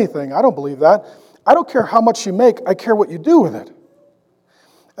shouldn't have anything. I don't believe that. I don't care how much you make. I care what you do with it.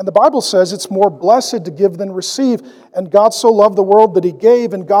 And the Bible says it's more blessed to give than receive. And God so loved the world that He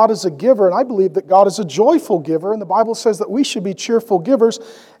gave, and God is a giver. And I believe that God is a joyful giver. And the Bible says that we should be cheerful givers.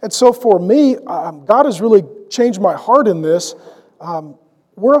 And so for me, God has really changed my heart in this.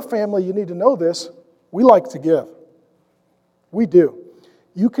 We're a family, you need to know this. We like to give. We do.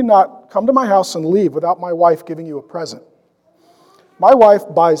 You cannot come to my house and leave without my wife giving you a present. My wife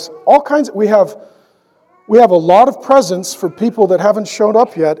buys all kinds. We have a lot of presents for people that haven't shown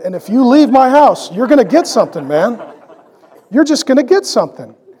up yet. And if you leave my house, you're going to get something, man. You're just going to get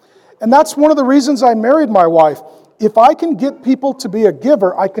something. And that's one of the reasons I married my wife. If I can get people to be a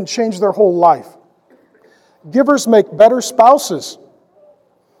giver, I can change their whole life. Givers make better spouses.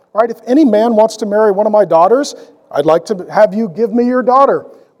 Right? If any man wants to marry one of my daughters, I'd like to have you give me your daughter.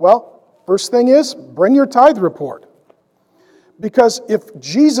 Well, first thing is, bring your tithe report. Because if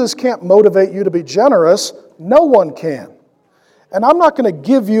Jesus can't motivate you to be generous, no one can. And I'm not going to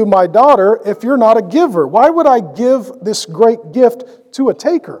give you my daughter if you're not a giver. Why would I give this great gift to a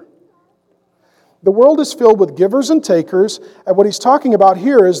taker? The world is filled with givers and takers, and what he's talking about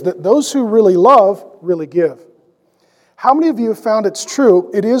here is that those who really love really give. How many of you have found it's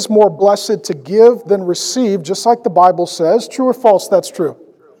true, it is more blessed to give than receive, just like the Bible says? True or false, that's true?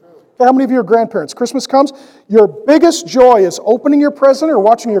 Okay, how many of you are grandparents? Christmas comes, your biggest joy is opening your present or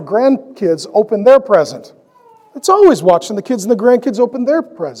watching your grandkids open their present? It's always watching the kids and the grandkids open their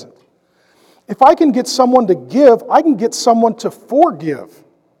present. If I can get someone to give, I can get someone to forgive.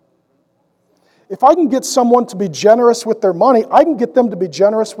 If I can get someone to be generous with their money, I can get them to be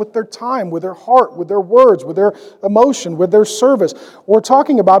generous with their time, with their heart, with their words, with their emotion, with their service. What we're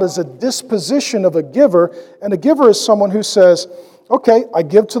talking about is a disposition of a giver, and a giver is someone who says, okay, I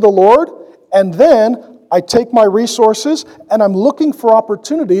give to the Lord, and then I take my resources, and I'm looking for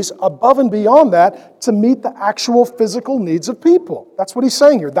opportunities above and beyond that to meet the actual physical needs of people. That's what he's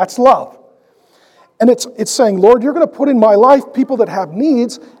saying here. That's love. And it's saying, Lord, you're going to put in my life people that have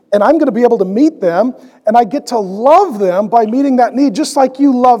needs, and I'm going to be able to meet them, and I get to love them by meeting that need, just like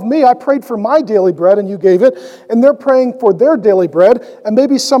you love me. I prayed for my daily bread, and you gave it, and they're praying for their daily bread, and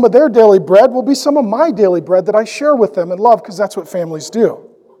maybe some of their daily bread will be some of my daily bread that I share with them and love, because that's what families do.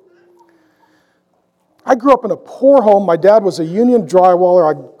 I grew up in a poor home. My dad was a union drywaller.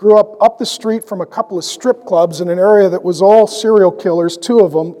 I grew up the street from a couple of strip clubs in an area that was all serial killers, 2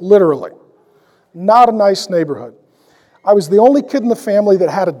 of them, literally. Not a nice neighborhood. I was the only kid in the family that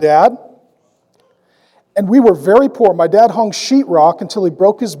had a dad, and we were very poor. My dad hung sheetrock until he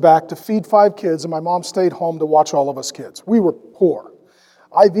broke his back to feed 5 kids, and my mom stayed home to watch all of us kids. We were poor.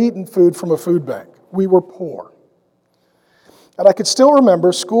 I've eaten food from a food bank. We were poor. And I could still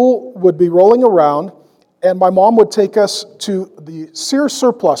remember school would be rolling around, and my mom would take us to the Sears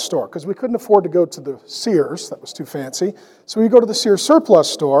surplus store, because we couldn't afford to go to the Sears. That was too fancy. So we go to the Sears surplus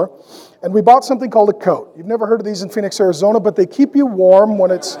store, and we bought something called a coat. You've never heard of these in Phoenix, Arizona, but they keep you warm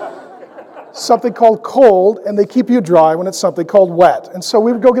when it's something called cold, and they keep you dry when it's something called wet. And so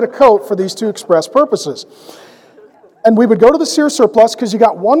we would go get a coat for these 2 express purposes. And we would go to the Sears surplus because you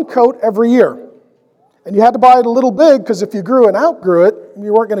got 1 coat every year. And you had to buy it a little big, because if you grew and outgrew it,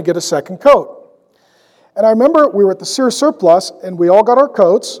 you weren't going to get a second coat. And I remember we were at the Sears surplus, and we all got our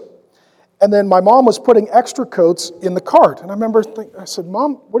coats, and then my mom was putting extra coats in the cart. And I remember thinking, I said,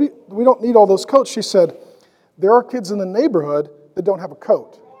 Mom, we don't need all those coats. She said, there are kids in the neighborhood that don't have a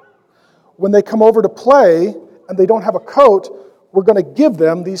coat. When they come over to play and they don't have a coat, we're going to give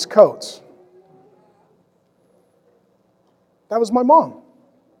them these coats. That was my mom.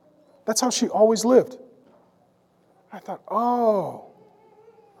 That's how she always lived. I thought, oh,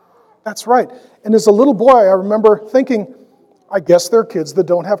 that's right. And as a little boy, I remember thinking, I guess there are kids that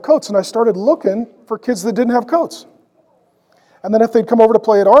don't have coats. And I started looking for kids that didn't have coats. And then if they'd come over to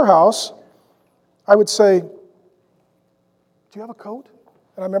play at our house, I would say, do you have a coat?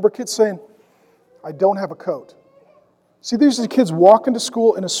 And I remember kids saying, I don't have a coat. See, these are the kids walking to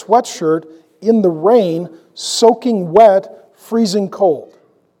school in a sweatshirt in the rain, soaking wet, freezing cold.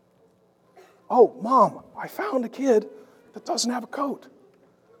 Oh, Mom, I found a kid that doesn't have a coat.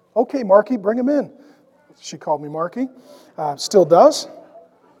 Okay, Marky, bring him in. She called me Marky. Still does.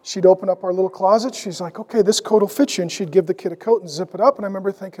 She'd open up our little closet. She's like, okay, this coat will fit you. And she'd give the kid a coat and zip it up. And I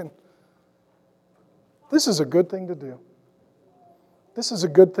remember thinking, this is a good thing to do. This is a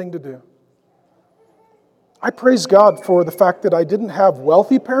good thing to do. I praise God for the fact that I didn't have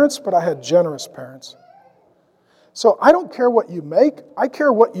wealthy parents, but I had generous parents. So I don't care what you make. I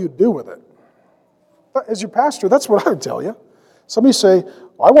care what you do with it. As your pastor, that's what I would tell you. Somebody say,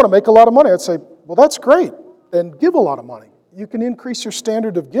 well, I want to make a lot of money. I'd say, well, that's great. Then give a lot of money. You can increase your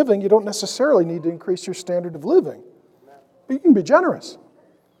standard of giving. You don't necessarily need to increase your standard of living. But you can be generous.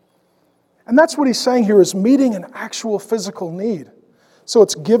 And that's what he's saying here, is meeting an actual physical need. So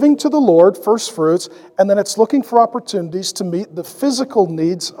it's giving to the Lord, first fruits, and then it's looking for opportunities to meet the physical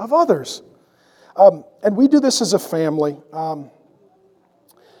needs of others. And we do this as a family.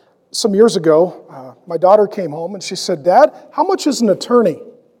 Some years ago, my daughter came home and she said, Dad, how much is an attorney?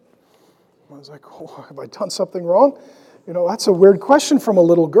 I was like, oh, have I done something wrong? You know, that's a weird question from a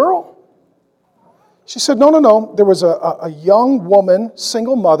little girl. She said, no. There was a young woman,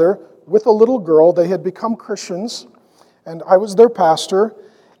 single mother, with a little girl. They had become Christians, and I was their pastor,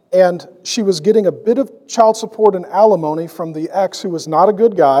 and she was getting a bit of child support and alimony from the ex, who was not a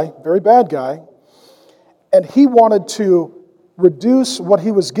good guy, very bad guy. And he wanted to reduce what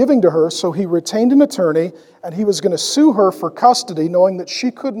he was giving to her, so he retained an attorney, and he was going to sue her for custody, knowing that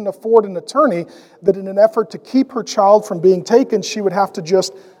she couldn't afford an attorney, that in an effort to keep her child from being taken, she would have to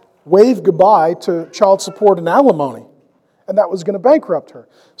just wave goodbye to child support and alimony. And that was going to bankrupt her.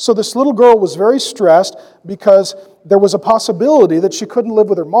 So this little girl was very stressed because there was a possibility that she couldn't live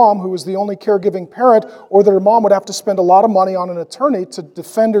with her mom, who was the only caregiving parent, or that her mom would have to spend a lot of money on an attorney to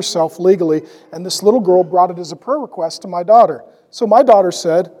defend herself legally. And this little girl brought it as a prayer request to my daughter. So my daughter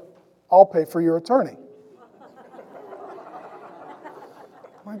said, "I'll pay for your attorney."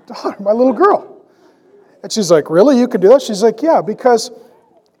 My daughter, my little girl. And she's like, "Really? You can do that?" She's like, "Yeah, because..."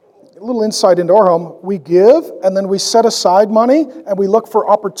 A little insight into our home, we give and then we set aside money and we look for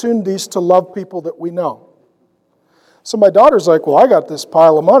opportunities to love people that we know. So my daughter's like, "Well, I got this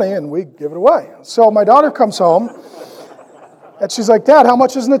pile of money," and we give it away. So my daughter comes home and she's like, "Dad, how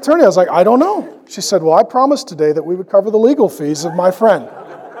much is an attorney?" I was like, "I don't know." She said, "Well, I promised today that we would cover the legal fees of my friend."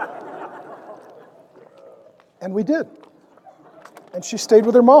 And we did. And she stayed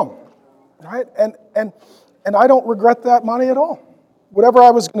with her mom, right? And I don't regret that money at all. Whatever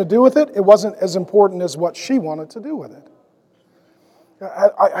I was going to do with it, it wasn't as important as what she wanted to do with it.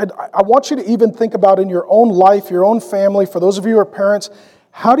 I want you to even think about in your own life, your own family, for those of you who are parents,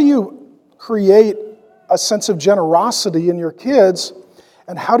 how do you create a sense of generosity in your kids,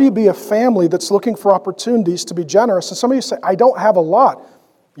 and how do you be a family that's looking for opportunities to be generous? And some of you say, "I don't have a lot."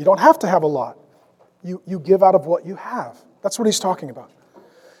 You don't have to have a lot. You give out of what you have. That's what he's talking about.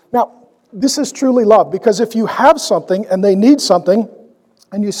 Now, this is truly love, because if you have something and they need something,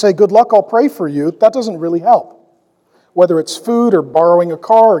 and you say, "Good luck, I'll pray for you," that doesn't really help. Whether it's food or borrowing a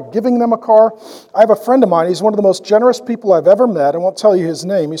car or giving them a car. I have a friend of mine, he's one of the most generous people I've ever met. I won't tell you his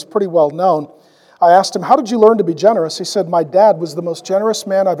name, he's pretty well known. I asked him, "How did you learn to be generous?" He said, "My dad was the most generous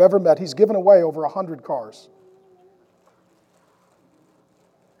man I've ever met. He's given away over 100 cars."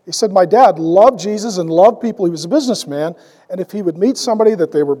 He said, "My dad loved Jesus and loved people. He was a businessman. And if he would meet somebody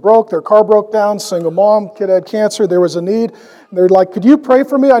that they were broke, their car broke down, single mom, kid had cancer, there was a need. And they're like, 'Could you pray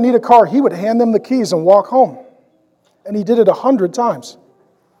for me? I need a car.' He would hand them the keys and walk home. And he did it 100 times.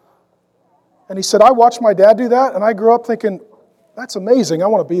 And he said, I watched my dad do that, and I grew up thinking, that's amazing. I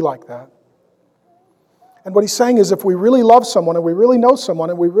want to be like that. And what he's saying is if we really love someone and we really know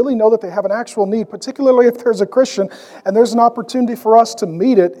someone and we really know that they have an actual need, particularly if there's a Christian and there's an opportunity for us to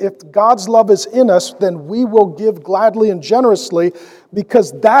meet it, if God's love is in us, then we will give gladly and generously,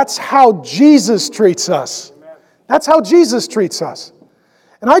 because that's how Jesus treats us. That's how Jesus treats us.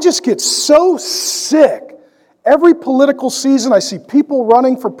 And I just get so sick. Every political season I see people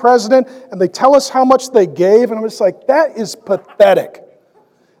running for president and they tell us how much they gave, and I'm just like, that is pathetic.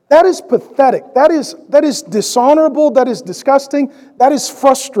 That is pathetic. That is dishonorable. That is disgusting. That is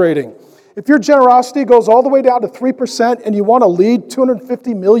frustrating. If your generosity goes all the way down to 3% and you want to lead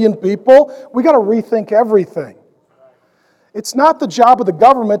 250 million people, we got to rethink everything. It's not the job of the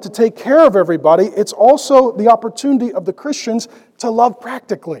government to take care of everybody. It's also the opportunity of the Christians to love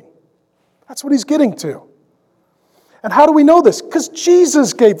practically. That's what he's getting to. And how do we know this? Because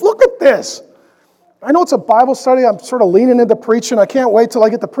Jesus gave. Look at this. I know it's a Bible study. I'm sort of leaning into preaching. I can't wait till I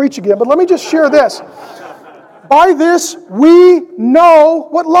get to preach again. But let me just share this. By this, we know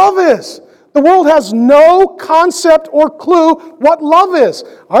what love is. The world has no concept or clue what love is.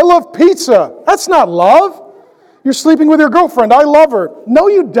 I love pizza. That's not love. You're sleeping with your girlfriend. I love her. No,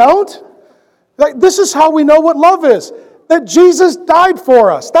 you don't. This is how we know what love is. That Jesus died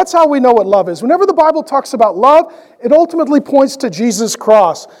for us. That's how we know what love is. Whenever the Bible talks about love, it ultimately points to Jesus'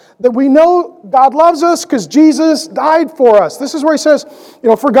 cross. That we know God loves us because Jesus died for us. This is where he says,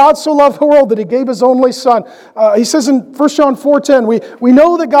 for God so loved the world that he gave his only son. He says in 1 John 4:10, we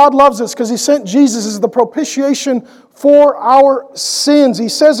know that God loves us because he sent Jesus as the propitiation for our sins. He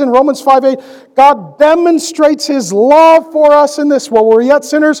says in Romans 5:8, God demonstrates his love for us in this: while we're yet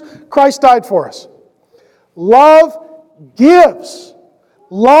sinners, Christ died for us. Love gives.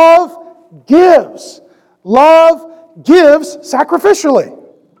 Love gives. Love gives sacrificially.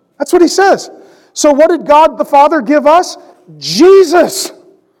 That's what he says. So what did God the Father give us? Jesus.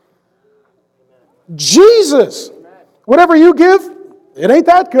 Jesus. Whatever you give, it ain't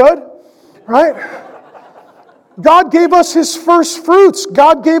that good, right? God gave us his first fruits.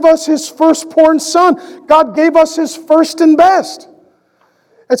 God gave us his firstborn son. God gave us his first and best.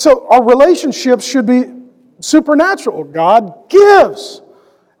 And so our relationships should be supernatural. God gives,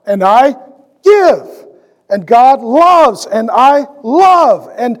 and I give. And God loves, and I love.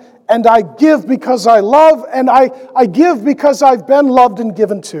 And I give because I love, and I give because I've been loved and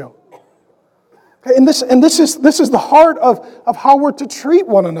given to. Okay, and this is the heart of how we're to treat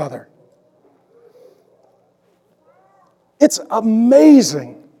one another. It's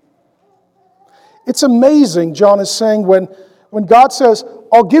amazing. It's amazing, John is saying, when God says,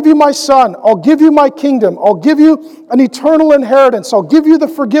 I'll give you my son, I'll give you my kingdom, I'll give you an eternal inheritance, I'll give you the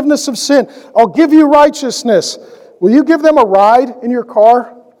forgiveness of sin, I'll give you righteousness. Will you give them a ride in your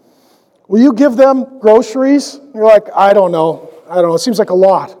car? Will you give them groceries? You're like, I don't know, it seems like a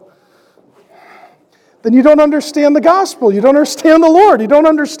lot. Then you don't understand the gospel, you don't understand the Lord, you don't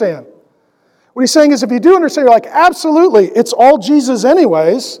understand. What he's saying is, if you do understand, you're like, absolutely, it's all Jesus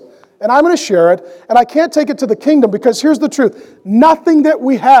anyways, and I'm going to share it, and I can't take it to the kingdom, because here's the truth. Nothing that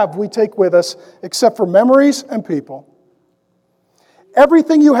we have we take with us except for memories and people.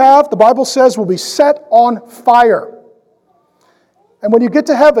 Everything you have, the Bible says, will be set on fire. And when you get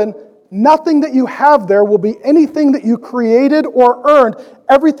to heaven, nothing that you have there will be anything that you created or earned.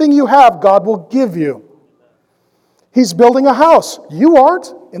 Everything you have, God will give you. He's building a house. You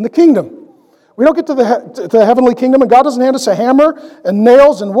aren't in the kingdom. We don't get to the heavenly kingdom, and God doesn't hand us a hammer and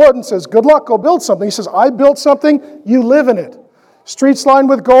nails and wood and says, good luck, go build something. He says, I built something, you live in it. Streets lined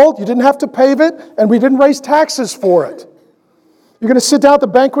with gold, you didn't have to pave it, and we didn't raise taxes for it. You're going to sit down at the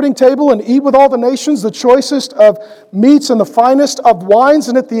banqueting table and eat with all the nations, the choicest of meats and the finest of wines,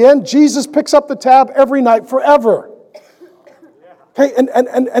 and at the end, Jesus picks up the tab every night forever. Okay,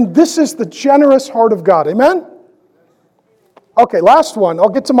 and this is the generous heart of God. Amen? Okay, last one. I'll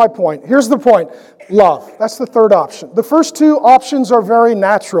get to my point. Here's the point. Love. That's the third option. The first two options are very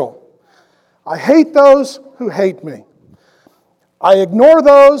natural. I hate those who hate me. I ignore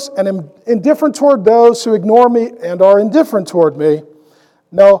those and am indifferent toward those who ignore me and are indifferent toward me.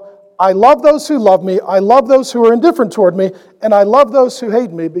 No, I love those who love me. I love those who are indifferent toward me. And I love those who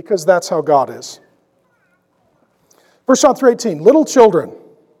hate me, because that's how God is. 1 John 3:18, little children.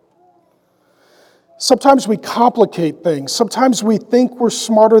 Sometimes we complicate things. Sometimes we think we're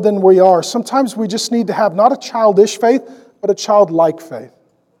smarter than we are. Sometimes we just need to have not a childish faith, but a childlike faith.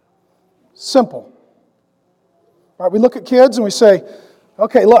 Simple. Right? We look at kids and we say,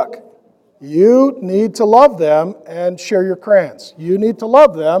 okay, look, you need to love them and share your crayons. You need to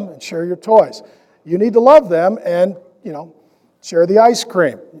love them and share your toys. You need to love them and, share the ice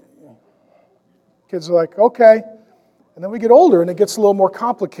cream. Kids are like, okay. And then we get older and it gets a little more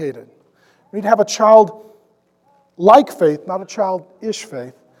complicated. We need to have a child-like faith, not a childish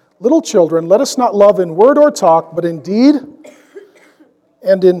faith. Little children, let us not love in word or talk, but in deed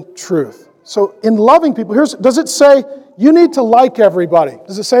and in truth. So in loving people, does it say you need to like everybody?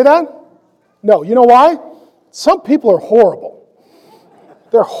 Does it say that? No. You know why? Some people are horrible.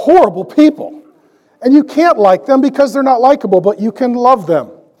 They're horrible people. And you can't like them because they're not likable, but you can love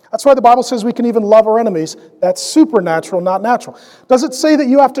them. That's why the Bible says we can even love our enemies. That's supernatural, not natural. Does it say that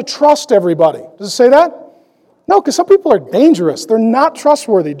you have to trust everybody? Does it say that? No, because some people are dangerous. They're not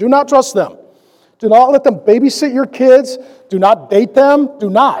trustworthy. Do not trust them. Do not let them babysit your kids. Do not date them. Do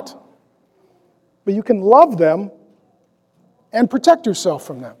not. But you can love them and protect yourself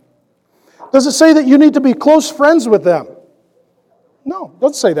from them. Does it say that you need to be close friends with them? No, it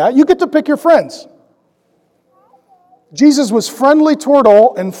doesn't say that. You get to pick your friends. Jesus was friendly toward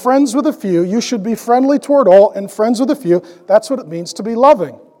all and friends with a few. You should be friendly toward all and friends with a few. That's what it means to be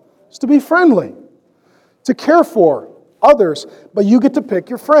loving. It's to be friendly, to care for others, but you get to pick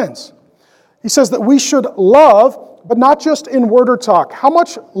your friends. He says that we should love, but not just in word or talk. How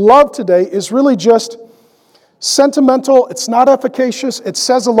much love today is really just sentimental, it's not efficacious, it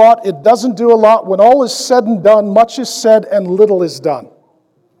says a lot, it doesn't do a lot. When all is said and done, much is said and little is done.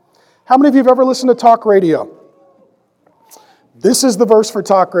 How many of you have ever listened to talk radio? This is the verse for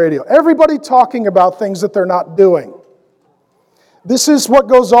talk radio. Everybody talking about things that they're not doing. This is what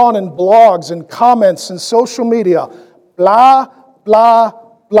goes on in blogs and comments and social media. Blah, blah,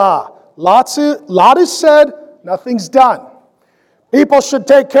 blah. Lot is said, nothing's done. People should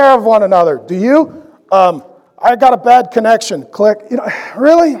take care of one another. Do you? I got a bad connection. Click.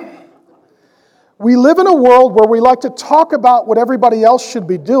 Really? We live in a world where we like to talk about what everybody else should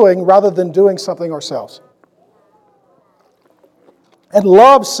be doing rather than doing something ourselves. And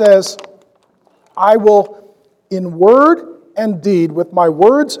love says, I will, in word and deed, with my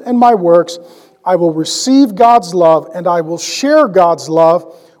words and my works, I will receive God's love and I will share God's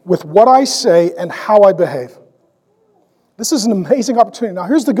love with what I say and how I behave. This is an amazing opportunity. Now,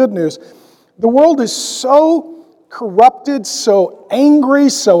 here's the good news. The world is so corrupted, so angry,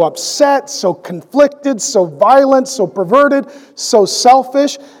 so upset, so conflicted, so violent, so perverted, so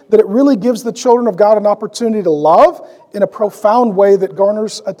selfish, that it really gives the children of God an opportunity to love in a profound way that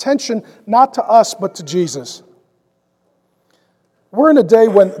garners attention, not to us, but to Jesus. We're in a day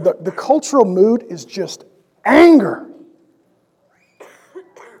when the cultural mood is just anger.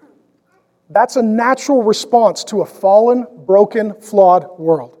 That's a natural response to a fallen, broken, flawed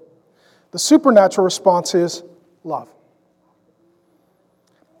world. The supernatural response is love.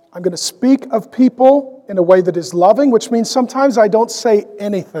 I'm going to speak of people in a way that is loving, which means sometimes I don't say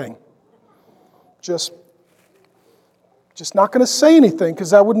anything. Just not going to say anything because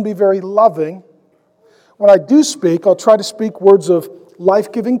that wouldn't be very loving. When I do speak, I'll try to speak words of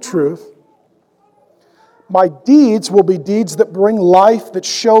life-giving truth. My deeds will be deeds that bring life, that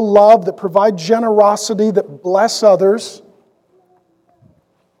show love, that provide generosity, that bless others.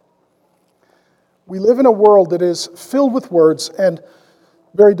 We live in a world that is filled with words and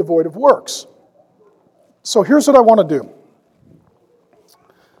very devoid of works. So here's what I want to do.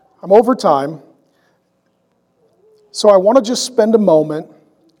 I'm over time, so I want to just spend a moment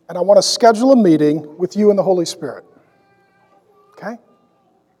and I want to schedule a meeting with you and the Holy Spirit. Okay?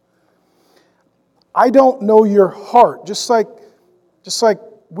 I don't know your heart, just like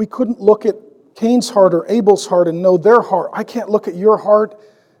we couldn't look at Cain's heart or Abel's heart and know their heart. I can't look at your heart,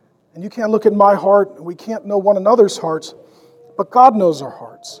 and you can't look at my heart, and we can't know one another's hearts, but God knows our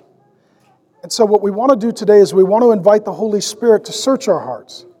hearts. And so what we want to do today is we want to invite the Holy Spirit to search our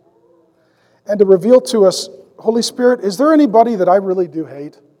hearts and to reveal to us, Holy Spirit, is there anybody that I really do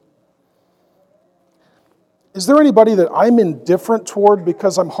hate? Is there anybody that I'm indifferent toward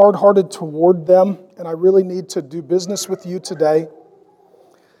because I'm hard-hearted toward them and I really need to do business with you today?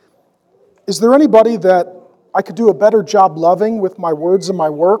 Is there anybody that I could do a better job loving with my words and my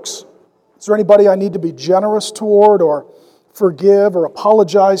works? Is there anybody I need to be generous toward or forgive or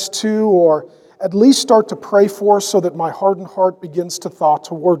apologize to or at least start to pray for so that my hardened heart begins to thaw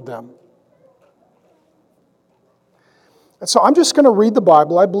toward them? And so I'm just going to read the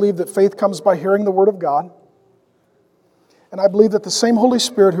Bible. I believe that faith comes by hearing the Word of God. And I believe that the same Holy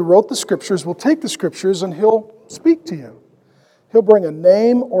Spirit who wrote the Scriptures will take the Scriptures and He'll speak to you. He'll bring a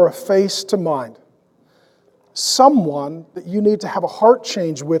name or a face to mind. Someone that you need to have a heart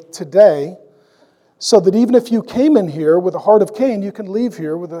change with today, so that even if you came in here with a heart of Cain, you can leave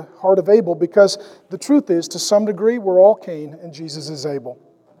here with a heart of Abel, because the truth is, to some degree, we're all Cain and Jesus is Abel.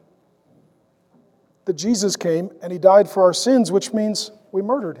 That Jesus came and He died for our sins, which means we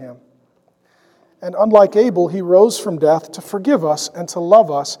murdered Him. And unlike Abel, He rose from death to forgive us and to love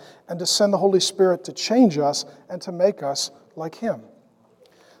us and to send the Holy Spirit to change us and to make us like Him.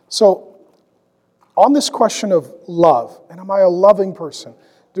 So, on this question of love, and am I a loving person?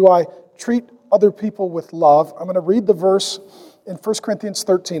 Do I treat other people with love? I'm going to read the verse in 1 Corinthians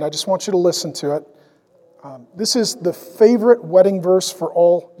 13. I just want you to listen to it. This is the favorite wedding verse for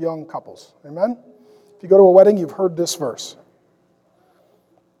all young couples. Amen? If you go to a wedding, you've heard this verse.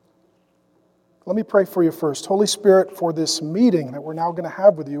 Let me pray for you first. Holy Spirit, for this meeting that we're now going to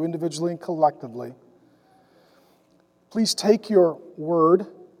have with you individually and collectively, please take your word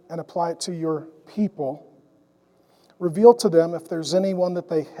and apply it to your people. Reveal to them if there's anyone that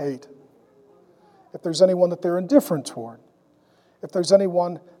they hate, if there's anyone that they're indifferent toward, if there's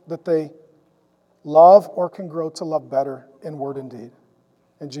anyone that they love or can grow to love better in word and deed.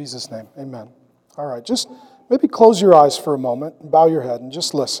 In Jesus' name, amen. All right, just maybe close your eyes for a moment and bow your head and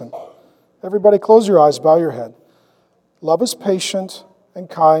just listen. Everybody close your eyes, bow your head. Love is patient and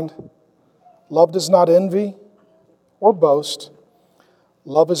kind. Love does not envy or boast.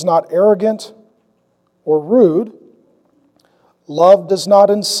 Love is not arrogant or rude. Love does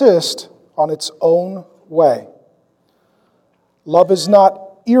not insist on its own way. Love is not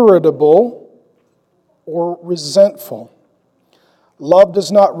irritable or resentful. Love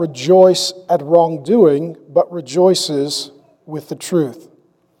does not rejoice at wrongdoing, but rejoices with the truth.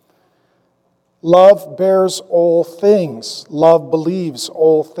 Love bears all things. Love believes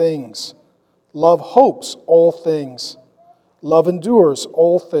all things. Love hopes all things. Love endures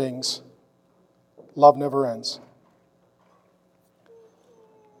all things. Love never ends.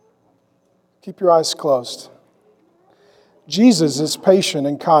 Keep your eyes closed. Jesus is patient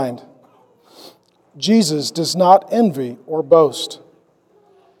and kind. Jesus does not envy or boast.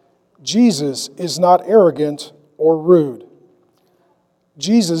 Jesus is not arrogant or rude.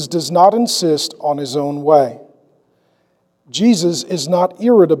 Jesus does not insist on His own way. Jesus is not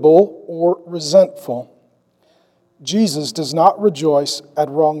irritable or resentful. Jesus does not rejoice at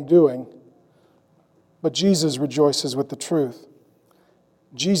wrongdoing, but Jesus rejoices with the truth.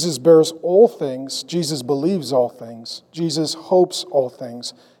 Jesus bears all things. Jesus believes all things. Jesus hopes all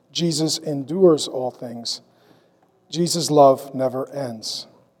things. Jesus endures all things. Jesus' love never ends.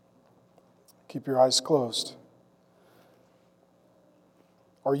 Keep your eyes closed.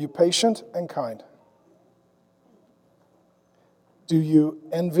 Are you patient and kind? Do you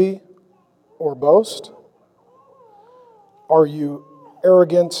envy or boast? Are you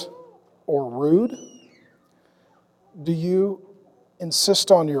arrogant or rude? Do you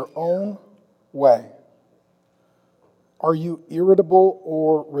insist on your own way? Are you irritable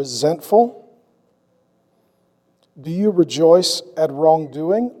or resentful? Do you rejoice at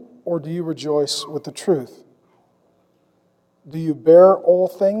wrongdoing, or do you rejoice with the truth? Do you bear all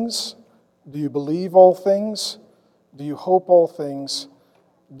things? Do you believe all things? Do you hope all things?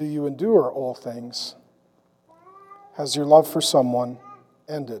 Do you endure all things? Has your love for someone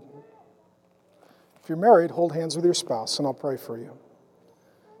ended? If you're married, hold hands with your spouse, and I'll pray for you.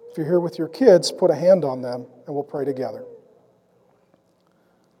 If you're here with your kids, put a hand on them, and we'll pray together.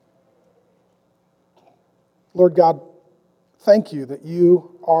 Lord God, thank you that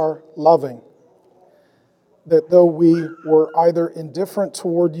you are loving, that though we were either indifferent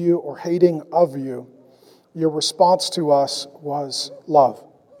toward you or hating of you, your response to us was love.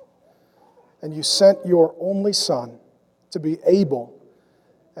 And you sent your only Son to be able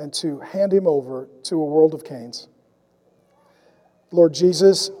and to hand him over to a world of Cains. Lord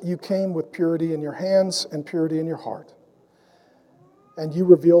Jesus, you came with purity in your hands and purity in your heart. And you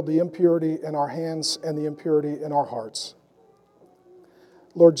revealed the impurity in our hands and the impurity in our hearts.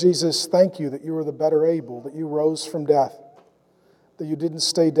 Lord Jesus, thank you that you were the better able, that you rose from death, that you didn't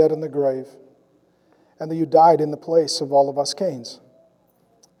stay dead in the grave, and that you died in the place of all of us Cains.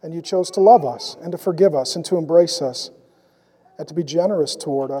 And you chose to love us and to forgive us and to embrace us and to be generous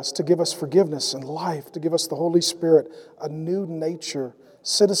toward us, to give us forgiveness and life, to give us the Holy Spirit, a new nature,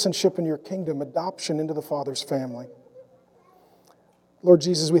 citizenship in your kingdom, adoption into the Father's family. Lord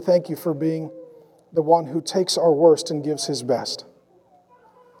Jesus, we thank you for being the one who takes our worst and gives his best.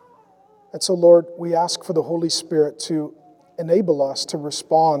 And so, Lord, we ask for the Holy Spirit to enable us to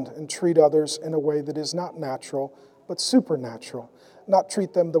respond and treat others in a way that is not natural, but supernatural. Not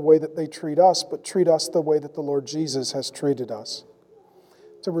treat them the way that they treat us, but treat us the way that the Lord Jesus has treated us.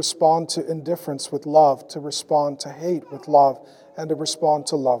 To respond to indifference with love, to respond to hate with love, and to respond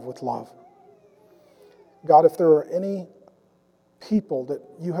to love with love. God, if there are any people that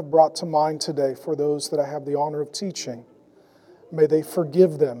you have brought to mind today for those that I have the honor of teaching, may they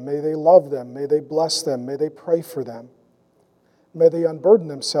forgive them, may they love them, may they bless them, may they pray for them. May they unburden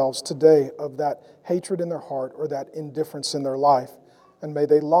themselves today of that hatred in their heart or that indifference in their life, and may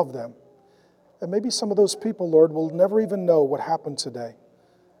they love them. And maybe some of those people, Lord, will never even know what happened today.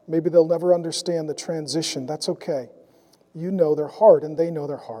 Maybe they'll never understand the transition. That's okay. You know their heart, and they know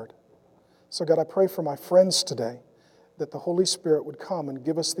their heart. So God, I pray for my friends today, that the Holy Spirit would come and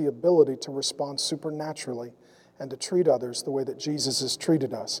give us the ability to respond supernaturally and to treat others the way that Jesus has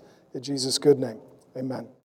treated us. In Jesus' good name, amen.